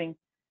increasing.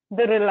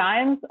 The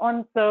reliance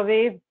on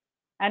surveys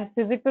and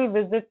physical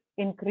visits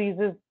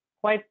increases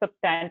quite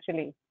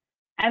substantially.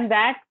 And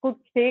that could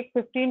take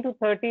 15 to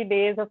 30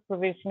 days of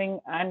provisioning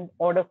and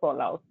order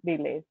fallout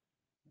delays.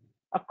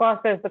 Of course,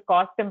 there's the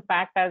cost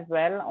impact as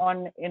well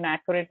on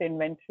inaccurate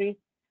inventory.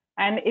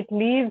 And it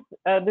leaves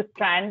the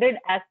stranded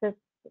assets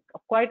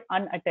quite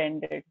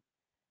unattended.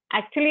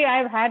 Actually,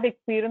 I've had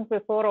experience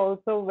before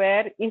also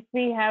where if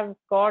we have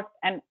got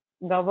and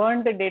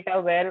governed the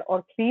data well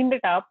or cleaned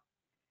it up,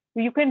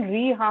 you can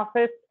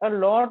reharvest a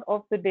lot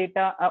of the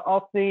data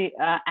of the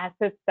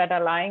assets that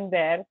are lying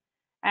there,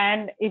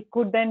 and it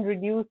could then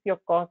reduce your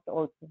cost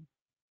also.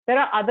 There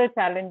are other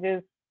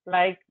challenges,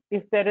 like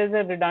if there is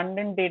a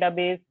redundant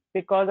database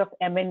because of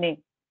M&A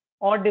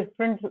or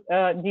different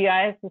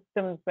GIS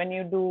systems when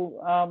you do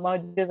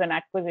mergers and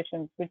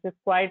acquisitions, which is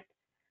quite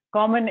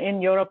common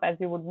in Europe, as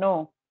you would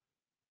know.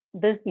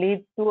 This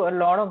leads to a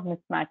lot of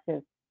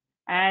mismatches,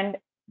 and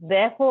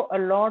therefore a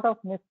lot of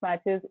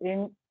mismatches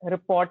in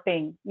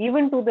reporting,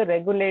 even to the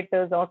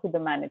regulators or to the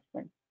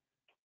management.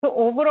 So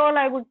overall,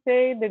 I would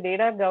say the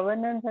data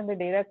governance and the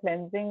data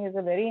cleansing is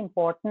a very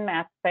important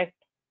aspect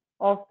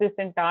of this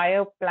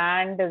entire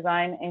plan,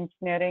 design,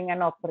 engineering,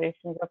 and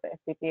operations of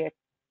FTTX.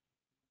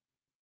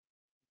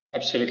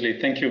 Absolutely,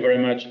 thank you very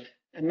much.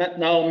 And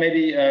now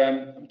maybe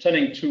I'm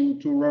turning to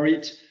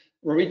Rohit.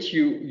 Rohit,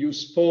 you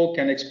spoke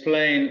and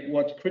explained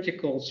what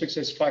critical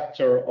success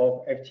factor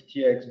of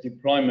FTTX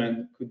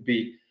deployment could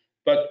be.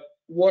 But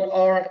what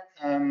are,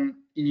 in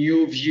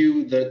your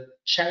view, the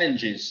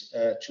challenges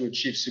to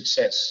achieve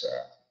success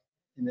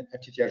in the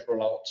FTTX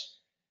rollout?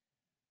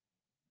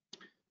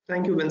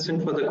 Thank you,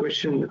 Vincent, for the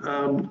question.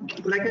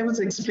 Like I was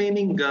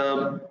explaining,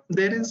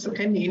 there is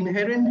an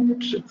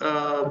inherent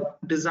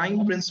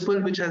design principle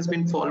which has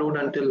been followed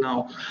until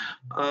now.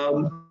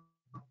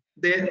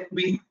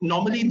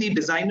 Normally the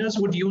designers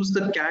would use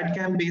the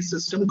CAD/CAM based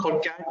system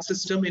called CAD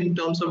system in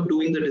terms of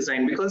doing the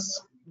design,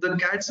 because the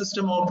CAD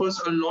system offers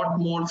a lot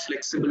more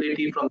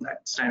flexibility from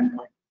that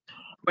standpoint.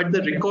 But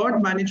the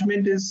record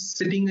management is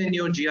sitting in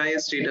your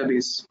GIS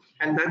database,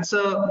 and that's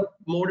a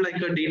more like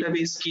a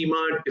database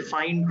schema,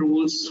 defined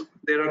rules,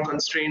 there are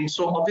constraints.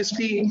 So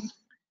obviously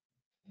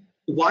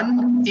both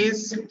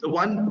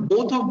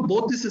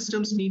the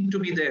systems need to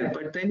be there,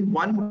 but then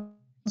one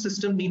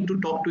system need to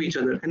talk to each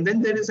other. And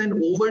then there is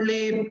an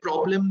overlay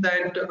problem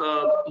that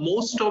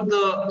most of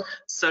the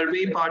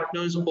survey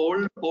partners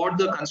or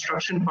the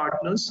construction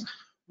partners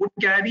would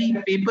carry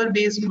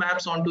paper-based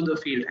maps onto the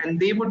field, and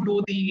they would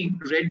do the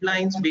red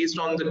lines based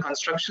on the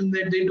construction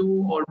that they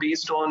do or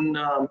based on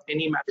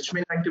any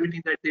management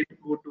activity that they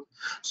would do.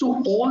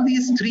 So all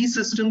these three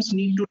systems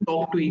need to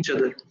talk to each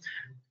other.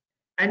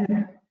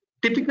 And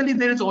typically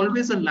there is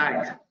always a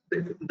lag.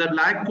 The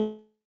lag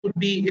could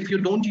be, if you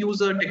don't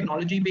use a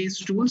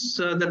technology-based tools,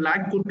 the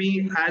lag could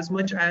be as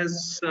much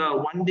as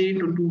 1 day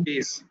to 2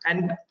 days.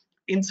 And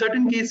in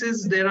certain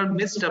cases, there are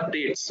missed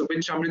updates,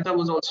 which Amrita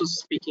was also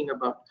speaking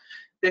about.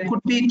 There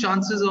could be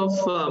chances of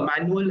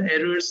manual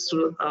errors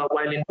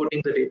while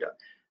inputting the data.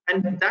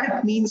 And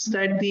that means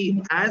that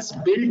the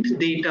as-built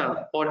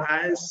data or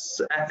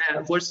as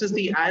versus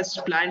the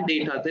as-planned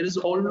data, there is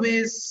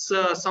always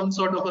some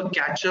sort of a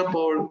catch-up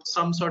or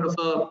some sort of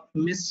a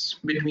miss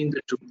between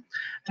the two.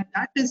 And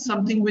that is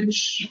something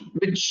which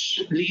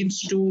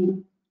leads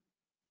to,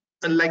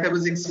 like I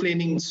was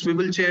explaining,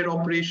 swivel chair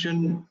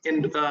operation,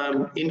 and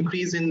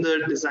increase in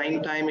the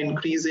design time,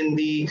 increase in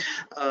the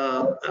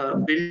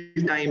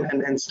build time,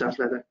 and stuff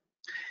like that.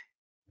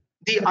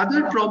 The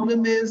other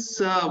problem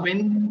is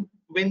when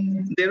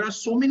there are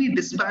so many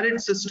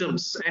disparate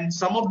systems, and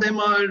some of them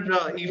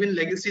are even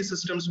legacy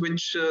systems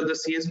which the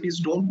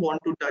CSPs don't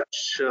want to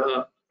touch,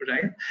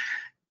 right?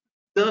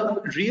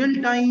 The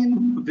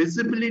real-time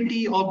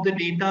visibility of the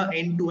data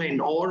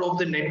end-to-end or of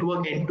the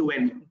network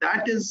end-to-end,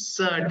 that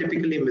is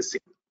typically missing.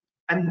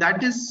 And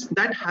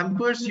that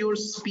hampers your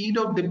speed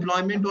of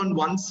deployment on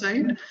one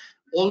side,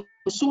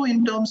 also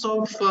in terms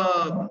of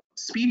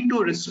speed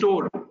to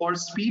restore or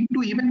speed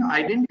to even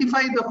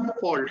identify the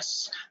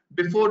faults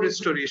before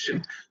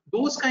restoration.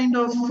 Those kind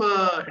of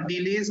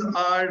delays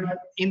are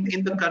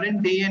in the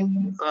current day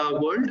and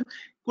world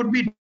could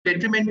be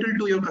detrimental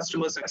to your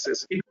customer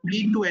success. It could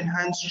lead to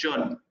enhanced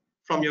churn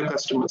from your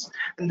customers,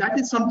 and that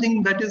is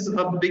something that is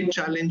a big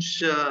challenge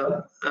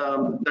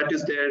that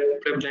is there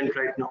prevalent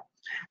right now.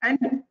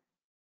 And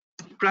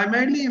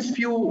primarily, if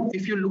you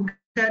look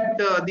at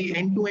the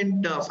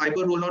end-to-end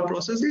fiber rollout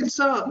process, it's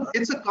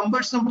a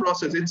cumbersome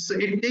process.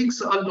 It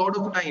takes a lot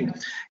of time.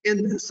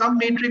 In some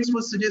matrix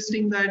was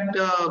suggesting that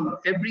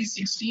every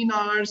 16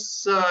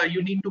 hours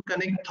you need to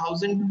connect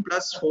 1,000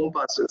 plus home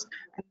passes.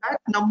 And that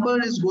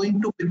number is going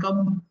to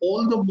become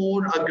all the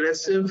more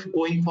aggressive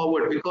going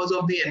forward because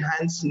of the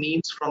enhanced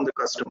needs from the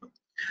customer.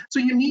 So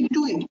you need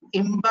to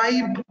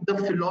imbibe the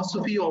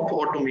philosophy of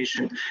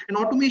automation, and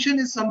automation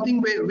is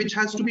something which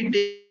has to be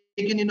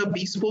taken in a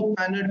bespoke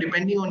manner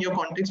depending on your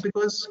context,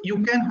 because you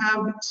can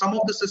have some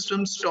of the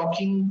systems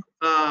talking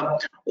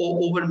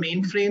over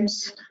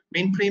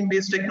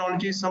mainframe-based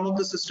technologies. Some of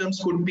the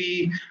systems could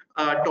be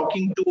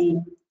talking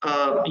to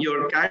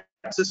your CAD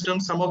system.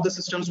 Some of the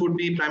systems would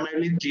be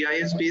primarily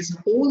GIS-based.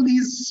 All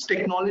these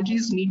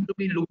technologies need to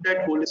be looked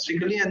at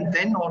holistically, and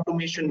then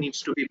automation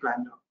needs to be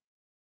planned out.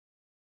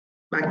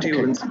 Back to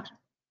you, Vincent.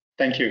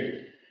 Thank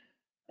you.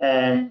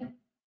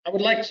 I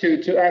would like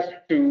to ask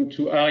to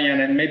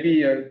Arjan, and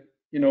maybe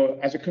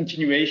as a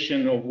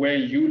continuation of where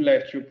you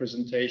left your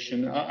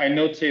presentation, I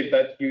noted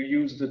that you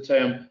use the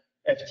term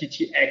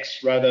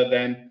FTTX rather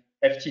than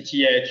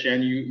FTTH,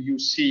 and you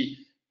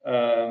see,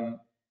 I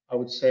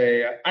would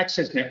say,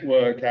 access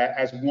network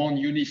as one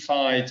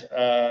unified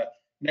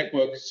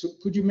network. So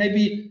could you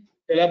maybe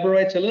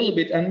elaborate a little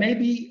bit, and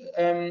maybe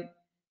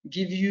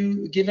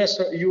give us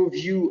your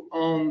view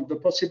on the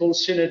possible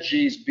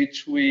synergies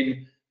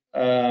between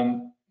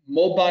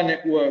mobile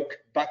network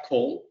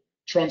backhaul,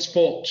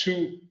 transport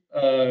to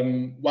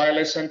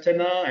wireless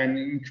antenna, and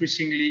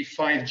increasingly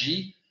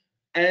 5G,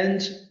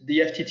 and the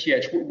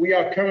FTTH. We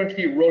are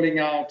currently rolling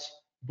out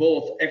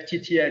both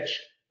FTTH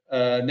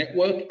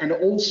network and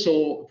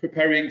also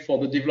preparing for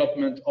the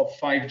development of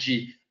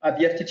 5G. At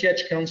the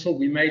FTTH Council,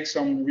 we made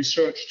some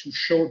research to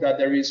show that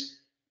there is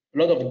a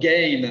lot of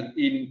gain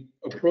in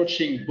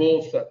approaching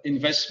both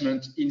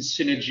investment in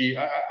synergy.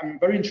 I'm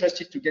very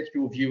interested to get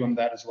your view on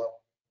that as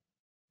well.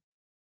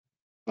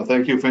 Well,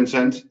 thank you,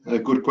 Vincent. A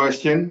good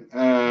question.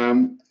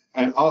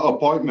 And our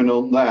appointment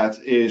on that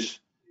is,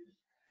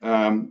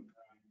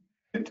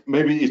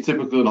 maybe it's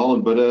typical in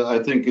Holland, but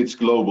I think it's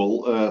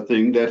global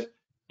thing, that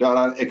there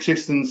are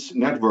existence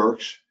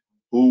networks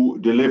who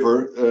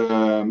deliver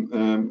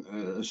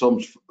some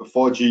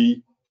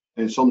 4G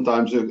and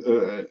sometimes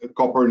a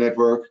copper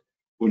network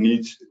who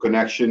needs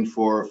connection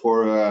for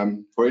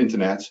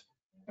internet.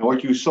 And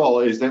what you saw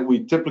is that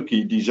we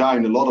typically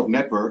design a lot of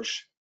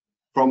networks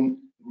from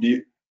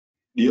the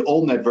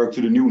old network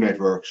to the new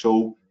network.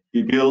 So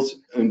we built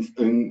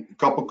a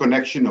copper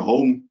connection, a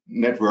home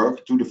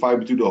network, to the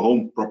fiber to the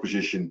home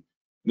proposition.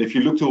 And if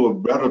you look to a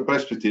broader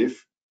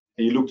perspective,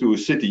 and you look to a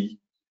city,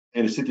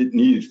 and the city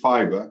needed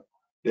fiber,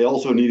 they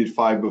also needed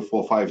fiber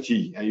for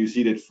 5G. And you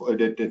see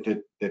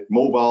that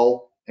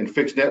mobile and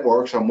fixed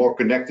networks are more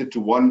connected to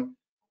one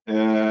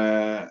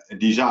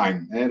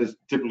design. And that's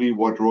typically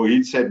what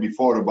Rohit said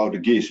before about the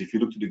GIS. If you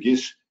look to the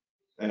GIS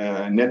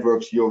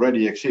networks, you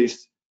already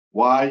exist.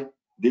 Why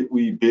did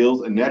we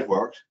build a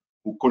network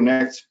who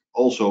connect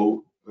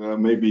also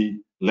maybe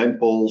lamp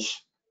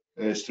poles,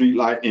 street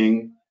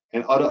lighting,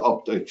 and other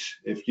optics.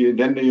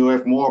 Then you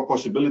have more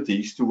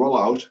possibilities to roll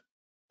out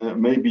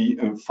maybe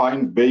a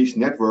fine-based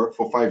network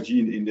for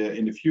 5G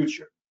in the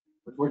future.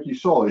 But what you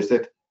saw is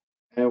that,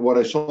 what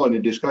I saw in the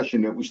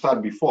discussion that we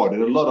started before, that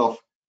a lot of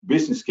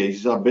business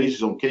cases are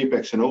based on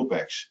CAPEX and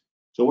OPEX.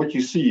 So what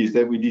you see is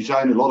that we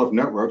design a lot of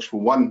networks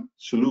for one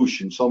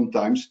solution,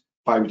 sometimes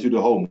fiber to the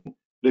home. But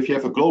if you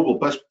have a global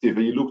perspective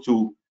and you look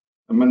to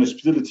a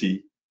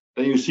municipality,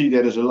 then you see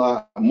that there's a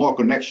lot more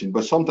connection.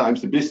 But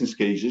sometimes the business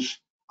cases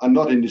are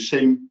not in the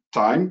same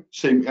time,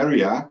 same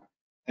area,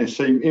 and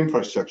same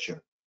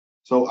infrastructure.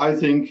 So I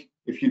think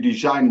if you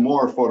design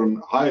more for a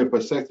higher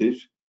perspective,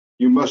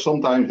 you must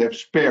sometimes have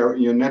spare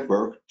in your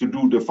network to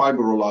do the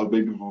fiber rollout,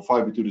 maybe for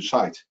fiber to the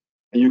site,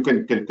 and you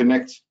can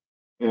connect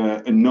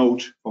a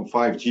node from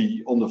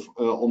 5G on the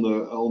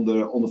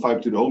fiber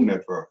to the home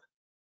network.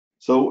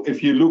 So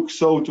if you look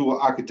to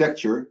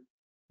architecture,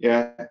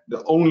 yeah,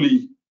 the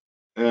only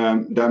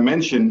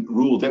dimension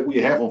rule that we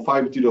have on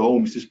fiber to the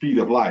home is the speed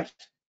of light.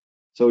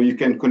 So you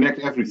can connect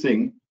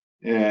everything,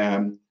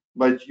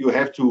 but you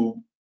have to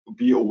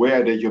be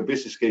aware that your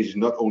business case is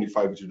not only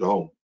fiber to the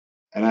home.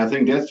 And I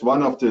think that's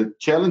one of the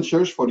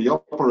challenges for the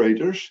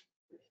operators.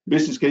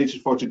 Business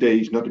cases for today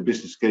is not a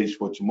business case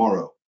for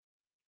tomorrow.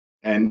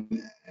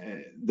 And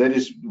that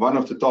is one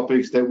of the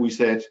topics that we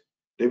said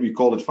that we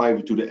call it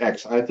fiber to the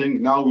X. I think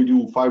now we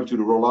do fiber to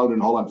the rollout in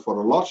Holland for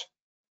a lot,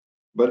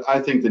 but I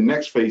think the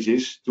next phase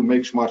is to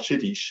make smart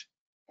cities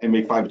and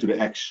make fiber to the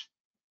X.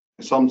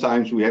 And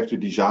sometimes we have to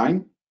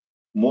design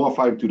more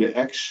fiber to the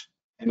X,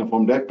 and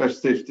from that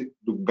perspective,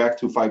 look back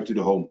to fiber to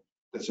the home.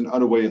 That's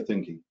another way of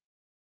thinking.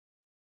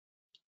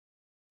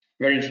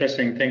 Very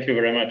interesting. Thank you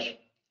very much.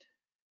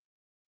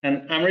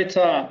 And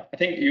Amrita, I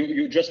think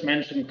you just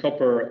mentioned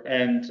copper,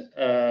 and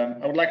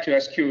I would like to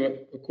ask you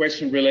a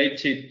question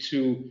related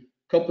to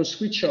copper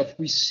switch off.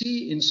 We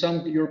see in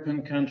some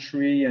European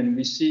countries, and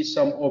we see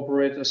some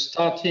operators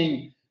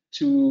starting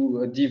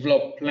to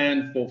develop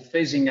plan for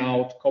phasing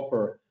out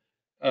copper.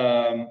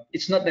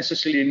 It's not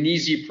necessarily an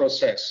easy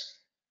process.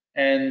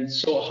 And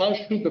so how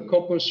should the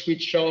copper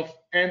switch off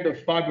and the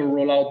fiber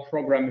rollout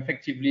program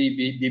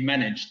effectively be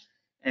managed?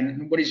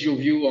 And what is your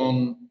view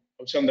on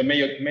some of the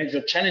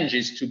major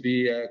challenges to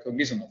be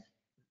cognizant of?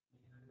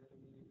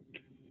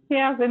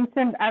 Yeah,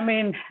 Vincent, I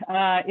mean,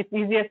 it's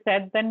easier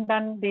said than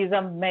done. These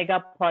are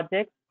mega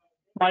projects,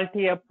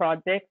 multi-year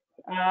projects,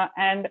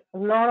 and a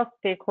lot of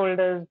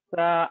stakeholders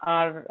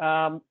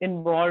are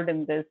involved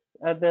in this.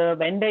 The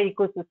vendor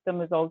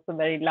ecosystem is also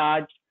very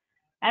large.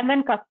 And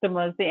then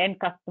customers, the end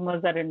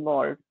customers are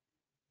involved.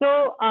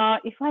 So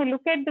if I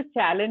look at the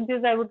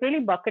challenges, I would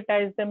really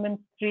bucketize them in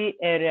three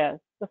areas.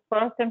 The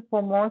first and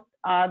foremost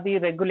are the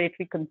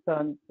regulatory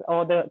concerns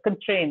or the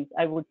constraints,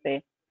 I would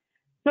say.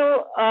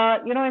 So,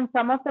 in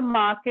some of the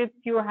markets,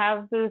 you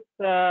have this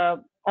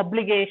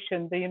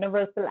obligation, the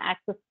universal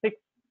access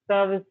fixed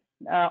service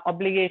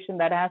obligation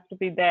that has to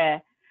be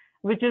there,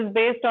 which is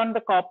based on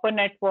the copper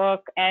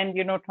network, and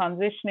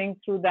transitioning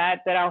through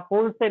that, there are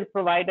wholesale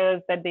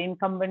providers that the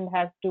incumbent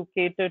has to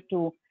cater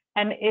to.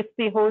 And if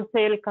the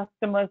wholesale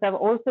customers have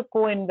also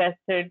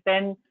co-invested,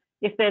 then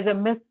if there's a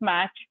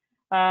mismatch,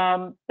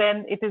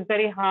 then it is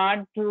very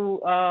hard to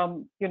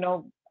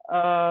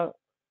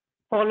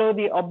follow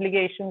the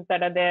obligations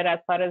that are there as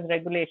far as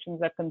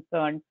regulations are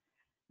concerned.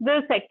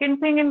 The second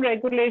thing in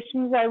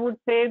regulations, I would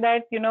say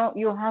that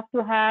you have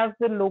to have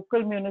the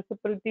local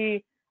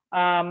municipality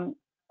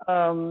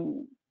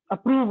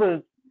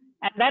approvals,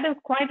 and that is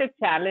quite a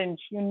challenge.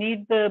 You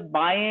need the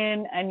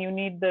buy-in and you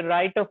need the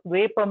right of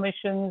way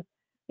permissions.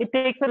 It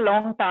takes a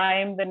long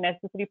time, the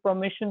necessary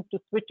permissions to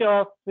switch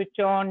off, switch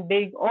on,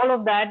 dig, all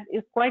of that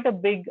is quite a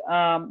big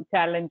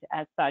challenge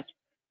as such.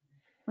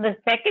 The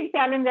second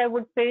challenge I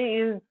would say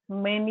is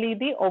mainly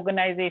the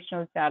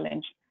organizational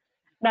challenge.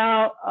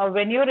 Now,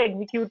 when you're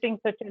executing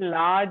such a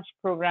large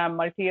program,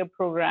 multi-year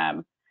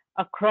program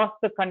across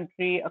the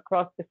country,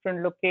 across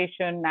different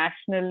locations,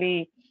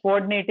 nationally,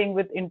 coordinating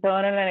with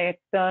internal and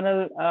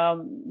external,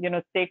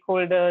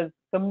 stakeholders,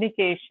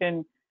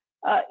 communication,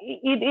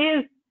 it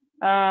is,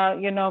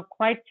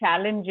 quite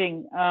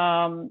challenging.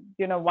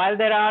 While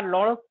there are a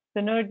lot of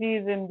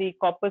synergies in the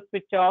copper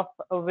switch off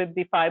with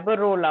the fiber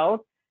rollout,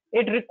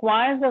 it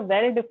requires a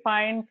very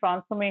defined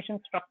transformation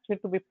structure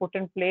to be put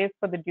in place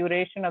for the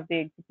duration of the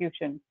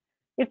execution.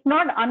 It's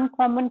not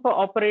uncommon for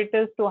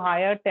operators to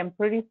hire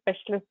temporary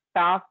specialist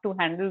staff to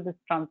handle this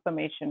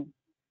transformation.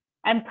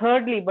 And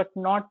thirdly, but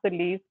not the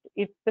least,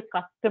 it's the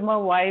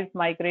customer-wise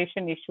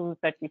migration issues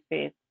that we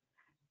face.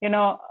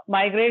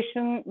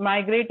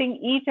 Migrating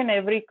each and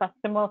every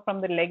customer from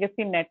the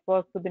legacy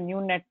network to the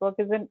new network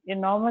is an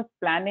enormous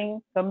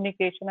planning,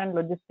 communication, and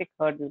logistic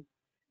hurdle.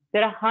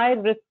 There are high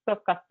risks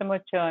of customer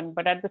churn,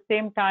 but at the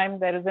same time,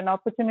 there is an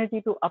opportunity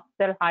to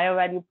upsell higher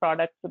value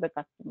products to the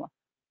customer.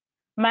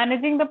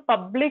 Managing the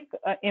public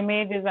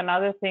image is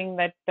another thing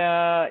that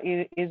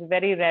is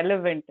very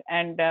relevant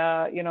and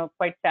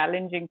quite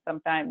challenging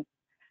sometimes.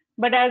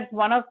 But as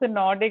one of the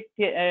Nordic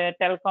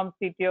telecom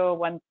CTO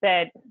once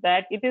said,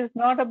 that it is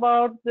not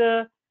about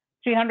the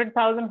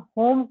 300,000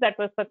 homes that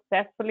were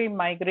successfully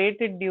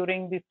migrated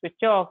during the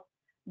switch off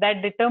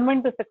that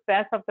determined the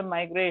success of the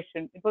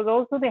migration. It was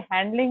also the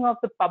handling of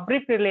the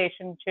public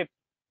relationships,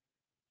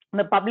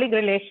 the public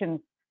relations,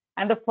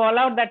 and the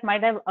fallout that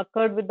might have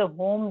occurred with the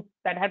homes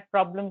that had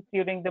problems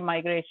during the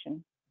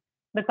migration.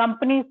 The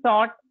company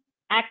sought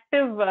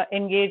active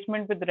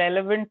engagement with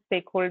relevant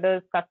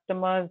stakeholders,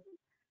 customers,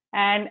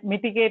 and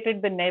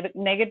mitigated the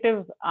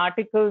negative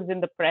articles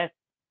in the press.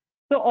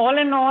 So all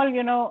in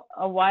all,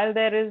 while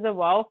there is a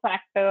wow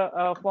factor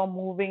for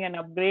moving and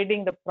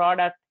upgrading the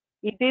product,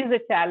 it is a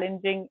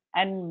challenging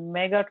and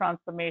mega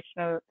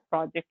transformational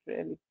project,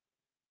 really.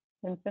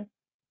 Vincent?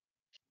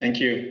 Thank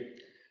you.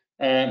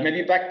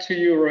 Maybe back to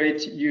you,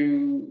 Rohit.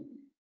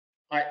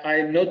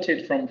 I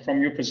noted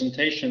from your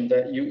presentation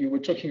that you were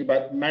talking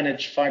about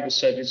managed fiber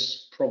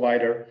service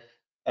provider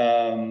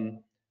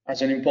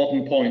as an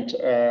important point.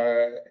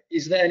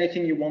 Is there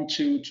anything you want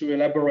to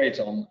elaborate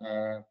on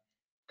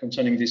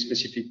concerning this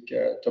specific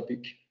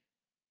topic?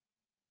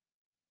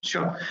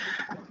 Sure.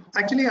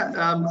 Actually,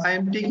 I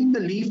am taking the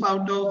leaf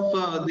out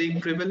of the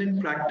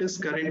prevalent practice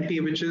currently,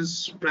 which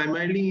is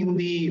primarily in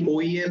the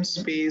OEM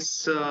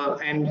space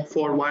and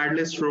for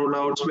wireless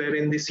rollouts,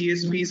 wherein the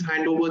CSPs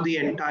hand over the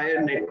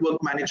entire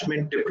network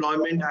management,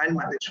 deployment and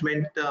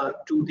management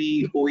to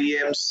the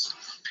OEMs.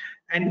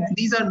 And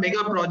these are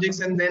mega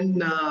projects, and then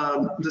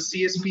the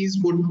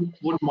CSPs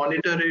would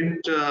monitor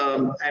it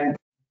and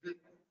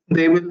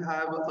they will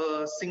have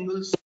a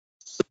single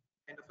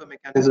kind of a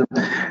mechanism,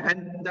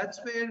 and that's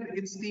where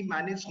it's the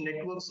managed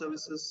network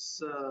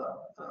services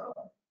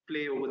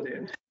play over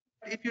there.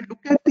 If you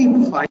look at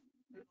the fiber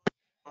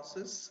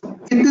process,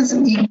 it is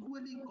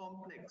equally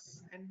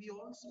complex, and we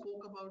all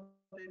spoke about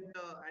it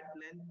at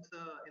length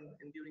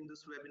during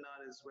this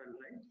webinar as well,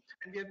 right?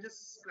 And we have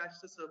just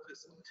scratched the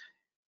surface.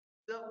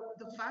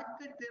 The fact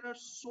that there are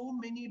so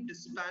many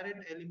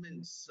disparate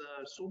elements,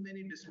 so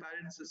many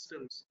disparate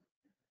systems,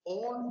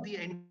 all the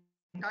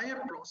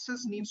entire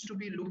process needs to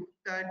be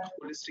looked at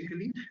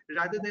holistically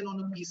rather than on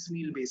a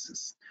piecemeal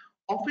basis.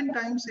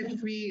 Oftentimes,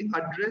 if we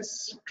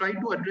try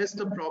to address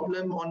the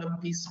problem on a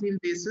piecemeal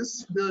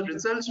basis, the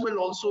results will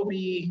also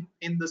be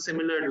in the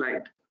similar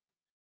light.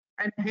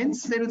 And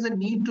hence, there is a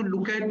need to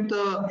look at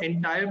the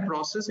entire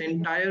process,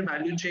 entire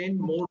value chain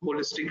more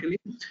holistically.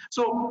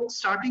 So,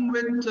 starting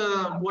with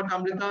what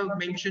Amrita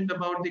mentioned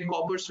about the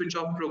copper switch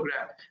off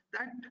program,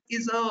 that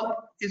is a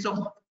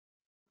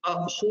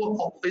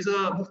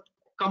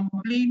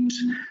complete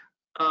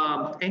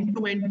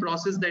end-to-end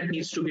process that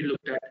needs to be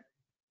looked at.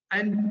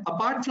 And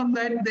apart from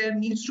that, there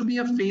needs to be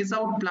a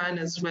phase-out plan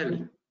as well,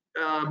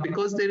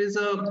 because there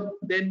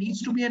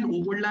needs to be an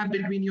overlap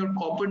between your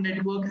copper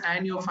network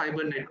and your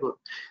fiber network.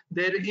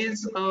 There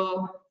is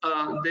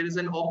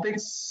an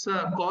OPEX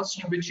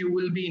cost which you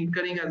will be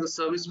incurring as a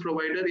service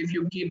provider if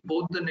you keep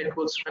both the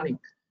networks running.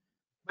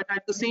 But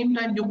at the same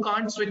time, you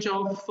can't switch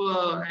off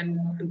and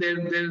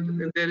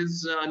there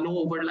is no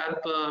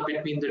overlap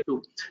between the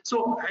two.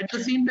 So at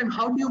the same time,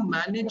 how do you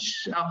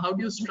manage, how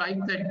do you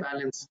strike that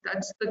balance?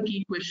 That's the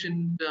key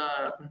question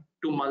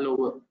to mull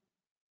over.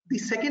 The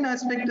second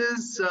aspect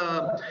is,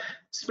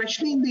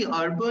 especially in the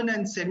urban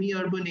and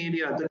semi-urban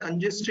area, the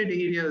congested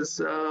areas,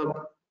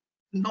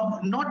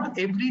 not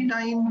every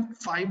time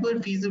fiber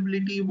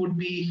feasibility would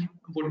be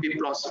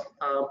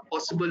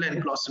possible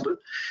and plausible.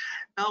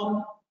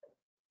 Now,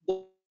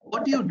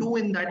 what do you do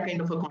in that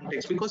kind of a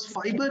context? Because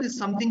fiber is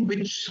something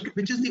which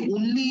is the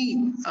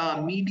only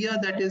media,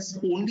 that is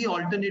only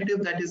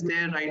alternative that is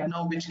there right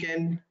now, which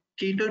can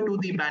cater to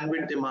the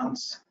bandwidth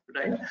demands,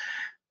 right?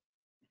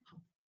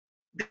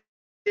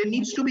 There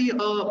needs to be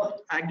a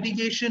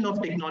aggregation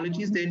of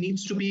technologies. There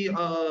needs to be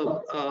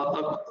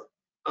a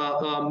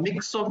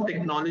mix of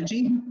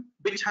technology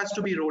which has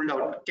to be rolled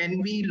out.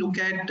 Can we look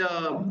at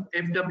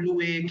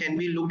FWA? Can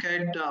we look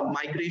at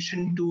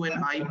migration to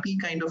an IP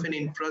kind of an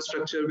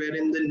infrastructure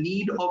wherein the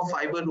need of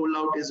fiber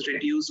rollout is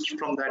reduced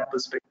from that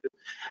perspective?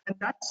 And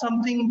that's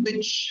something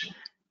which,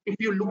 if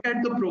you look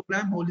at the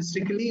program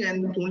holistically,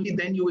 and only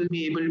then you will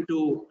be able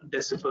to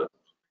decipher.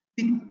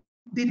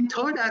 The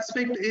third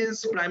aspect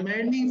is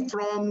primarily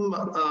from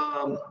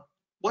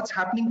what's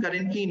happening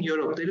currently in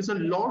Europe. There is a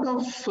lot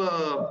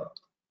of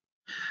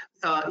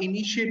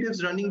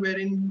initiatives running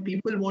wherein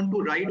people want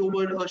to ride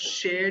over a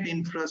shared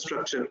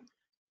infrastructure.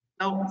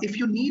 Now, if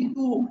you need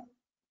to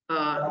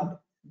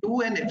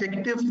do an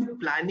effective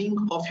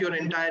planning of your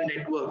entire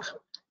network,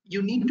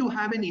 you need to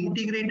have an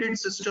integrated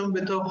system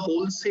with a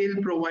wholesale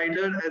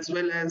provider as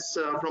well as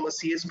from a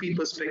CSP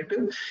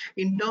perspective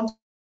in terms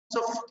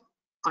of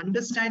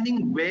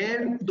understanding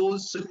where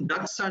those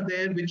ducts are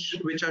there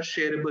which are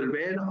shareable,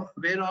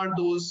 where are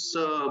those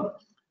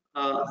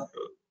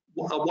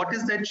what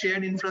is that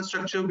shared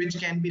infrastructure which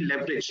can be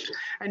leveraged,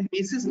 and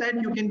basis that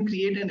you can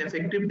create an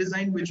effective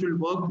design which will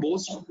work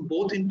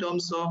both in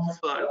terms of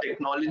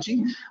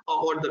technology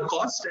or the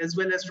cost as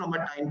well as from a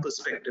time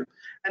perspective.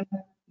 And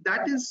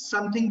that is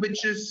something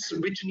which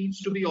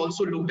needs to be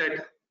also looked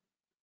at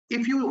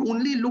if you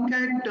only look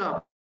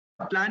at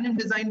plan and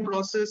design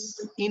process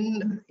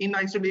in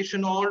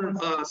isolation or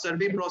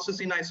survey process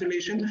in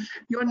isolation,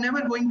 you are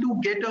never going to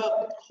get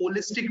a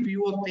holistic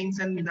view of things,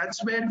 and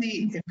that's where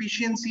the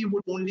efficiency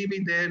would only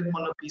be there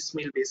on a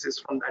piecemeal basis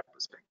from that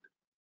perspective.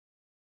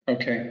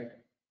 Okay,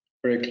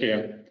 very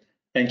clear.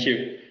 Thank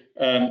you.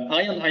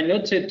 Ayan, I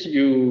noted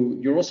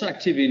you're also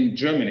active in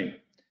Germany,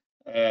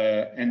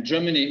 and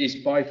Germany is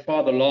by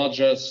far the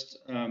largest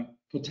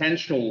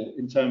potential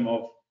in terms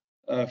of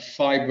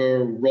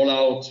fiber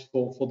rollout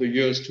for the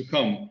years to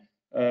come.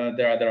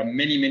 There are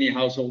many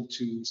households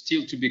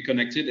still to be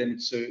connected, and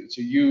it's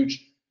a huge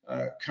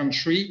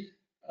country.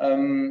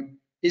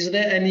 Is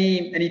there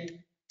any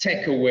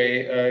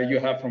takeaway you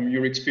have from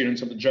your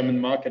experience of the German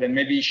market, and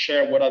maybe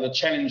share what are the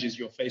challenges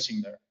you're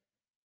facing there?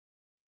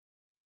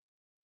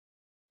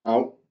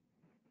 Now,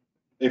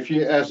 if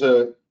you as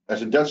a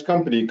Dutch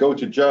company go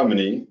to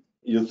Germany,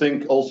 you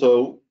think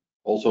also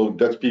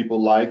Dutch people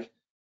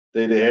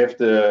they have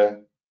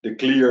the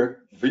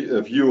clear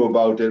view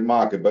about their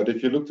market. But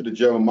if you look to the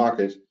German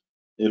market,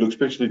 you look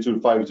especially to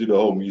the fiber to the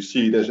home, you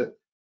see there's a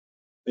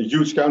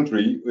huge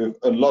country with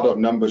a lot of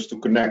numbers to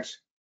connect.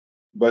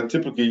 But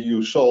typically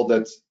you saw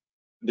that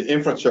the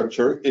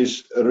infrastructure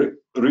is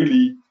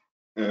really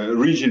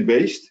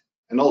region-based,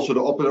 and also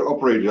the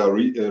operators are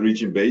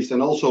region-based,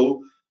 and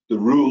also the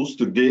rules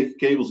to dig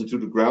cables into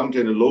the ground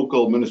in the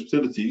local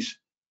municipalities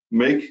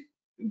make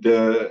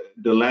the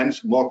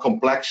lands more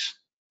complex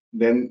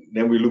than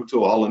we look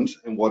to Holland,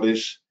 and what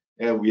is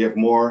we have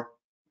more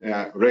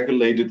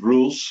regulated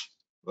rules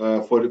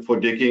for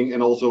digging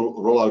and also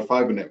rollout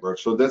fiber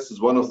networks. So that's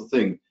one of the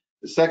things.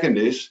 The second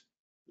is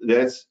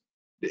that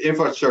the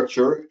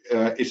infrastructure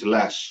is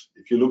less.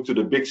 If you look to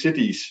the big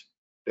cities,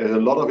 there's a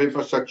lot of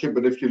infrastructure,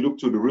 but if you look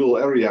to the rural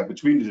area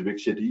between the big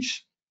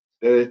cities,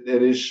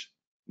 there is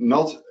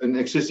not an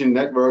existing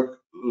network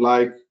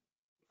like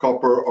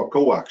copper or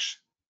coax.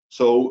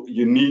 So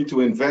you need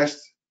to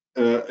invest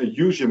a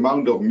huge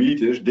amount of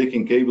meters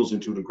digging cables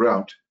into the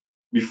ground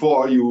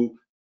before you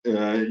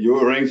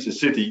arrange the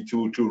city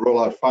to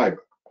roll out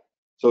fiber.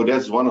 So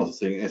that's one of the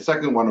things. And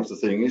second one of the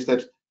things is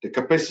that the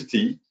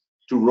capacity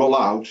to roll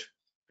out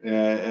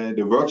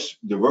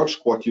the work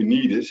squad you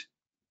needed,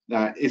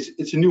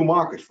 it's a new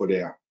market for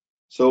there.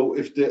 So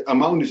if the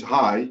amount is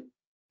high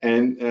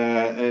and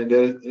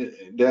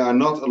there are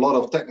not a lot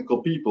of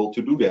technical people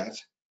to do that,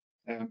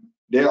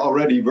 they're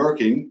already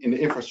working in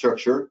the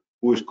infrastructure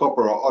who is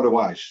copper or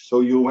otherwise.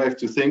 So you have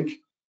to think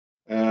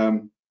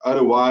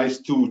otherwise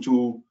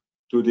to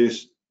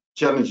these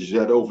challenges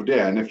that over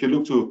there. And if you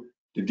look to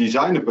the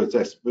designer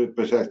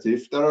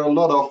perspective, there are a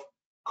lot of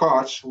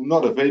cars who are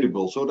not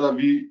available. So that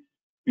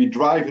we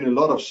drive in a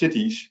lot of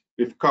cities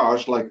with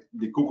cars like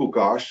the Google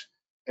cars,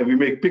 and we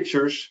make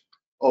pictures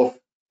of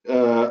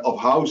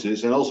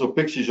houses and also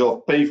pictures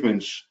of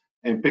pavements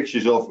and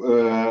pictures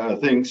of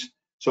things,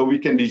 so we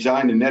can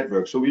design a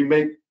network. So we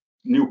make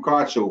new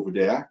cards over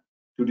there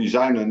to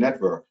design a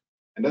network,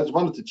 and that's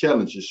one of the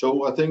challenges.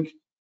 So I think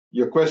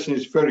your question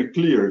is very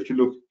clear. If you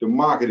look, the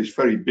market is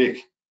very big,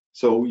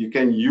 so you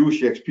can use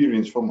your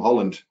experience from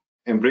Holland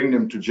and bring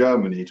them to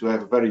Germany to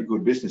have a very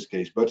good business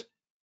case. But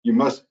you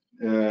must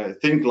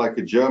think like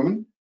a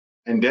German,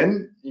 and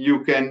then you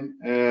can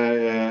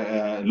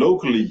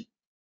locally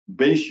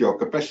base your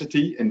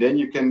capacity, and then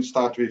you can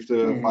start with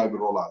the fiber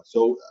rollout.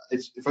 So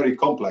it's very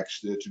complex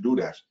to do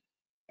that.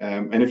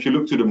 And if you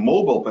look to the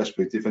mobile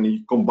perspective and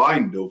you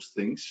combine those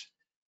things,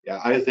 yeah,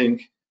 I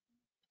think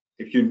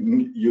if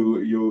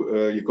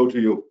you go to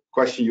your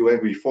question you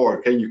had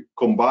before, can you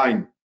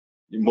combine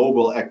the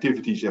mobile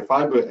activities and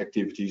fiber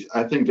activities?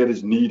 I think that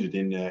is needed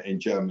in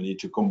Germany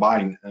to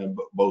combine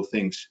both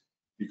things,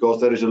 because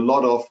there is a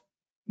lot of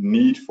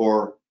need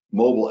for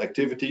mobile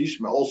activities,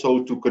 but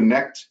also to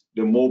connect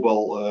the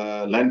mobile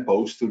LAN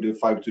post to the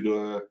fiber to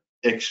the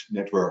X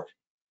network.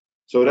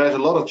 So there's a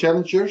lot of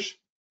challenges,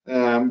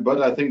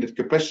 but I think that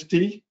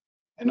capacity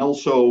and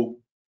also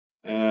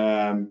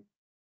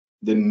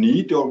the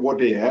need of what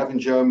they have in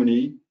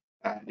Germany,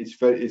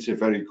 it's a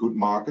very good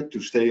market to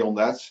stay on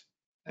that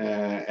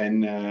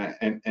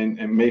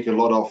and make a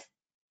lot of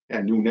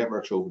new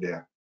networks over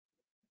there.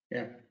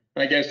 Yeah,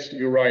 I guess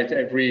you're right.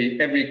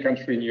 Every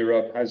country in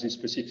Europe has its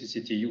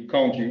specificity. You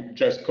can't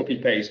just copy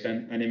paste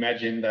and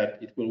imagine that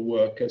it will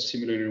work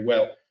similarly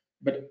well.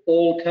 But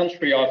all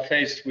countries are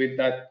faced with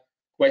that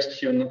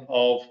question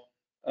of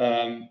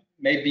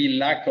maybe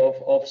lack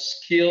of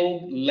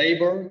skilled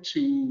labor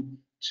to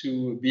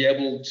be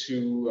able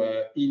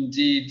to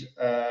indeed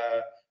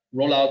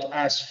roll out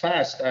as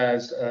fast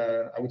as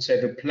I would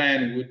say the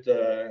plan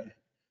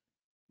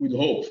would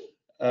hope.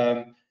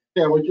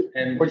 Yeah,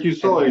 what you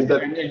saw is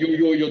that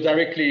you're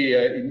directly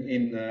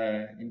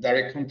in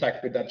direct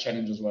contact with that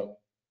challenge as well.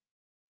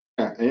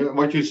 Yeah, and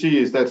what you see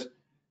is that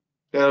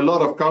there are a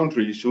lot of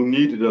countries who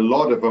needed a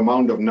lot of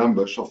amount of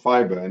numbers of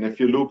fiber, and if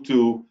you look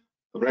to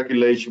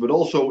regulation, but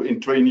also in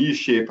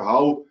traineeship,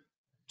 how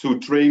to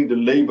train the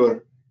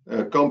labor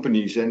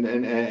companies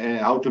and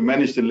how to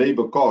manage the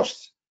labor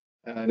costs,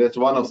 that's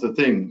one of the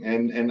things.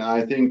 And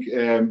I think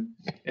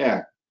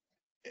yeah,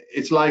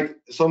 it's like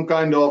some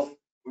kind of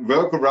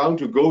workaround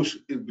to go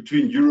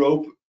between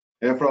Europe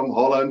and from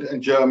Holland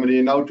and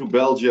Germany now to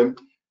Belgium.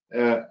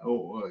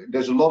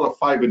 There's a lot of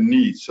fiber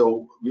needs,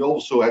 so we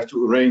also have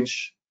to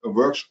arrange a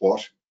work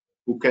squad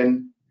who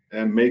can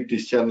make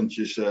these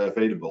challenges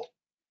available.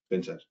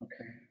 Vincent.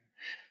 Okay.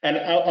 And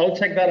I'll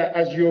take that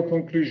as your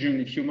conclusion,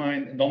 if you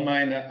don't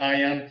mind,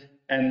 Arjan,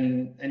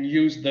 and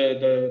use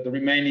the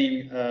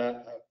remaining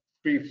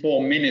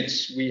 3-4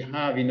 minutes we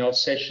have in our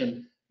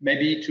session,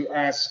 maybe to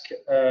ask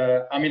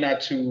Amina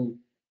to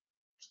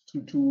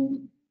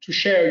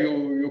share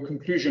your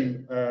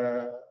conclusion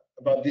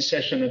about this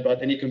session,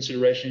 about any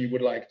consideration you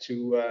would like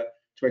to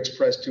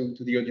express to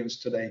the audience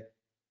today.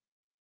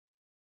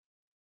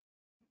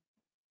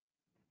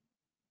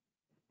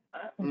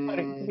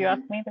 Sorry, did you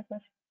ask me the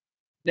question?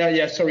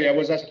 Yeah, sorry, I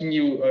was asking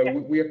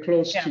you, we are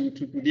close to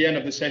the end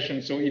of the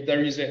session, so if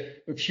there is a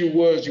few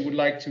words you would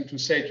like to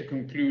say to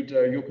conclude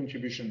your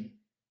contribution.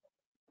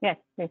 Yes,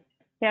 please.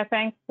 Yeah,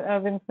 thanks,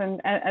 Vincent.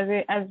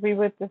 As we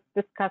were just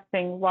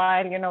discussing,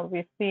 while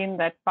we've seen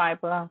that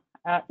fiber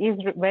is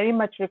very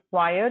much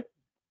required,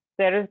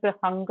 there is a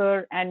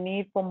hunger and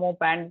need for more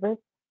bandwidth.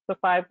 So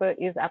fiber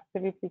is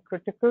absolutely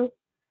critical.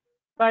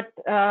 But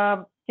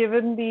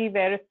given the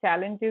various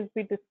challenges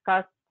we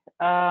discussed,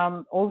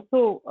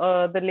 also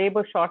the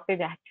labor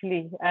shortage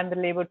actually, and the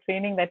labor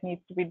training that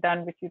needs to be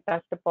done, which you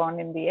touched upon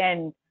in the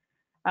end,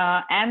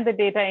 and the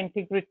data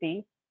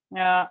integrity,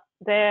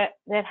 there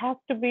has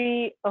to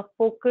be a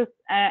focus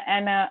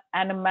and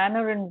a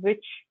manner in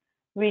which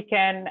we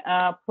can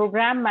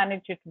program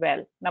manage it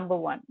well, number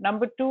one.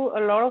 Number two,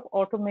 a lot of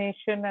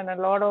automation and a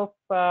lot of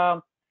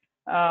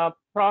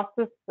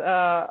process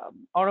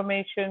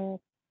automation.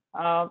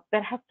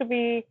 There has to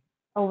be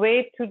a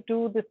way to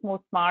do this more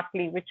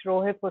smartly, which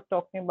Rohit was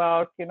talking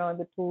about,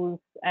 the tools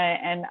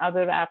and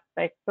other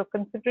aspects. So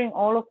considering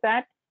all of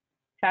that,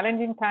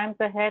 challenging times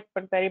ahead,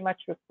 but very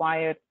much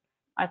required.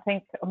 I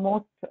think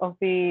most of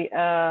the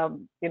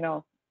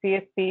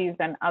CSPs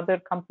and other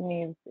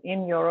companies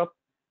in Europe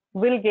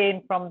will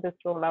gain from this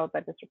rollout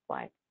that is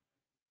required.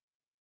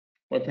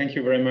 Well, thank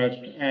you very much.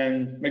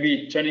 And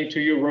maybe turning to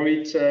you,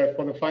 Rohit,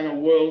 for the final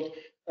word.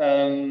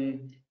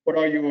 What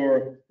are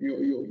your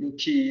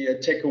key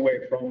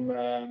takeaway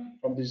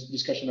from this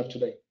discussion of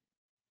today?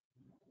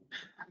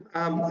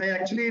 I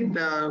actually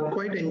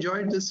quite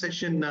enjoyed this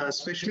session,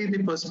 especially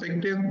the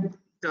perspective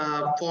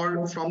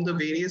from the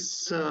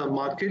various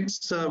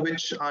markets,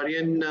 which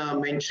Arjan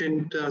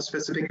mentioned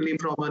specifically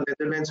from a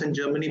Netherlands and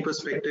Germany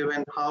perspective,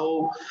 and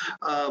how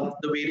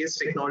the various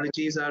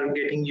technologies are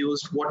getting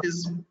used. What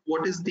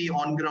is the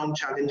on-ground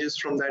challenges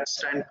from that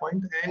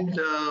standpoint, and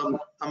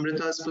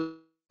Amrita's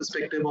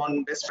perspective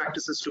on best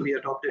practices to be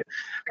adopted.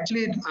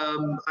 Actually,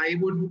 I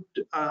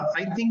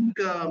think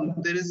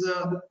there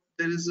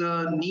is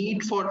a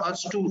need for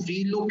us to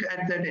relook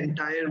at that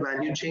entire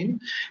value chain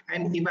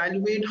and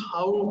evaluate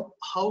how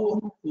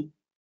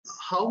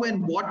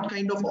and what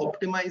kind of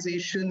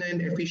optimization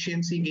and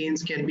efficiency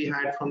gains can be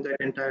had from that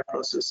entire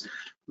process.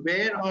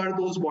 Where are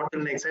those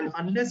bottlenecks? And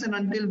unless and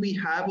until we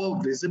have a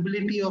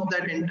visibility of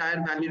that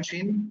entire value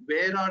chain,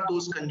 where are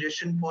those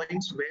congestion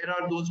points? Where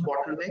are those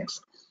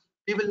bottlenecks?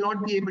 We will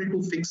not be able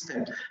to fix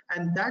them,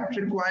 and that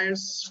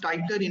requires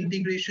tighter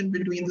integration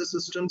between the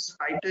systems,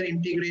 tighter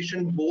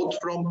integration both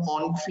from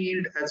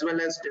on-field as well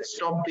as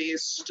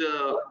desktop-based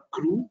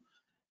crew,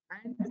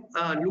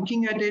 and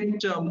looking at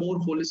it more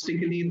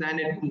holistically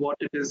than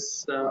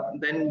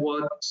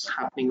what's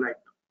happening right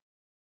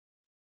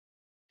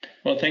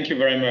now. Well, thank you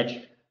very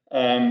much.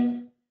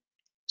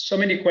 So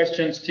many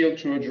questions still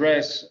to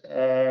address,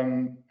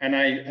 and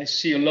I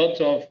see a lot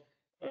of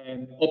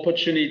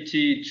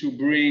opportunity to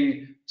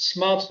bring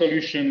smart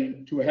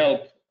solution to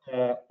help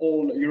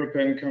all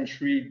European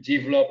countries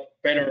develop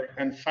better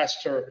and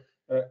faster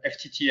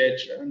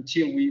FTTH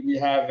until we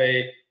have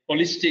a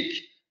holistic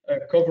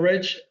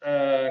coverage,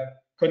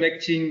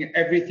 connecting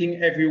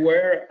everything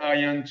everywhere,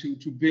 Arjan,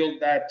 to build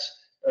that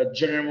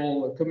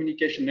general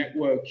communication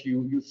network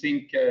you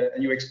think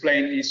and you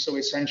explain is so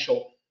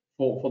essential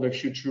for the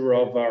future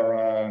of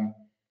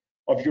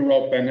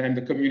Europe and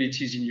the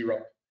communities in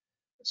Europe.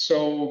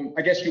 So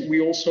I guess you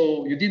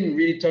didn't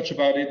really touch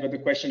about it, but the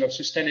question of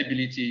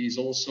sustainability is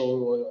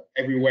also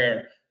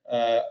everywhere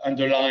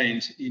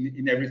underlined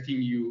in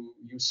everything you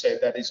said.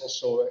 That is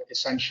also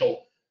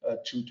essential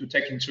to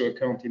take into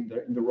account in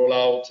the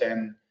rollout,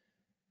 and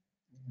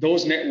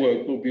those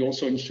networks will be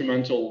also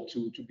instrumental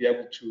to be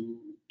able to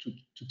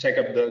take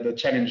up the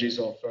challenges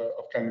of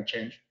climate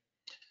change.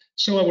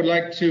 So I would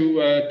like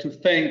to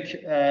thank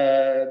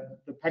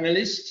the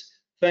panelists,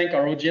 thank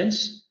our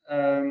audience.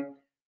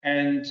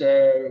 And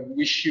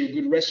wish you a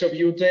good rest of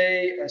your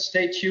day.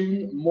 Stay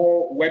tuned.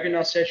 More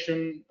webinar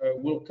session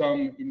will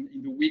come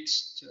in the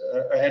weeks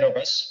ahead of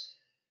us.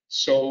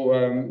 So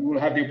we'll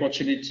have the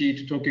opportunity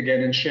to talk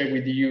again and share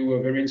with you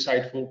a very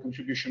insightful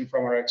contribution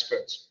from our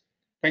experts.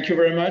 Thank you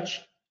very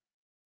much.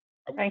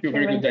 I wish you a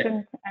very good day.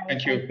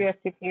 Thank you. Thank you,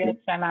 FTTH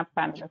and our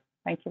panelists.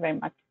 Thank you very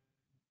much.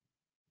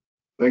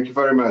 Thank you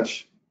very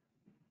much.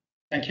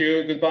 Thank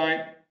you.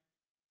 Goodbye.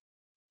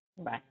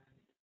 Bye.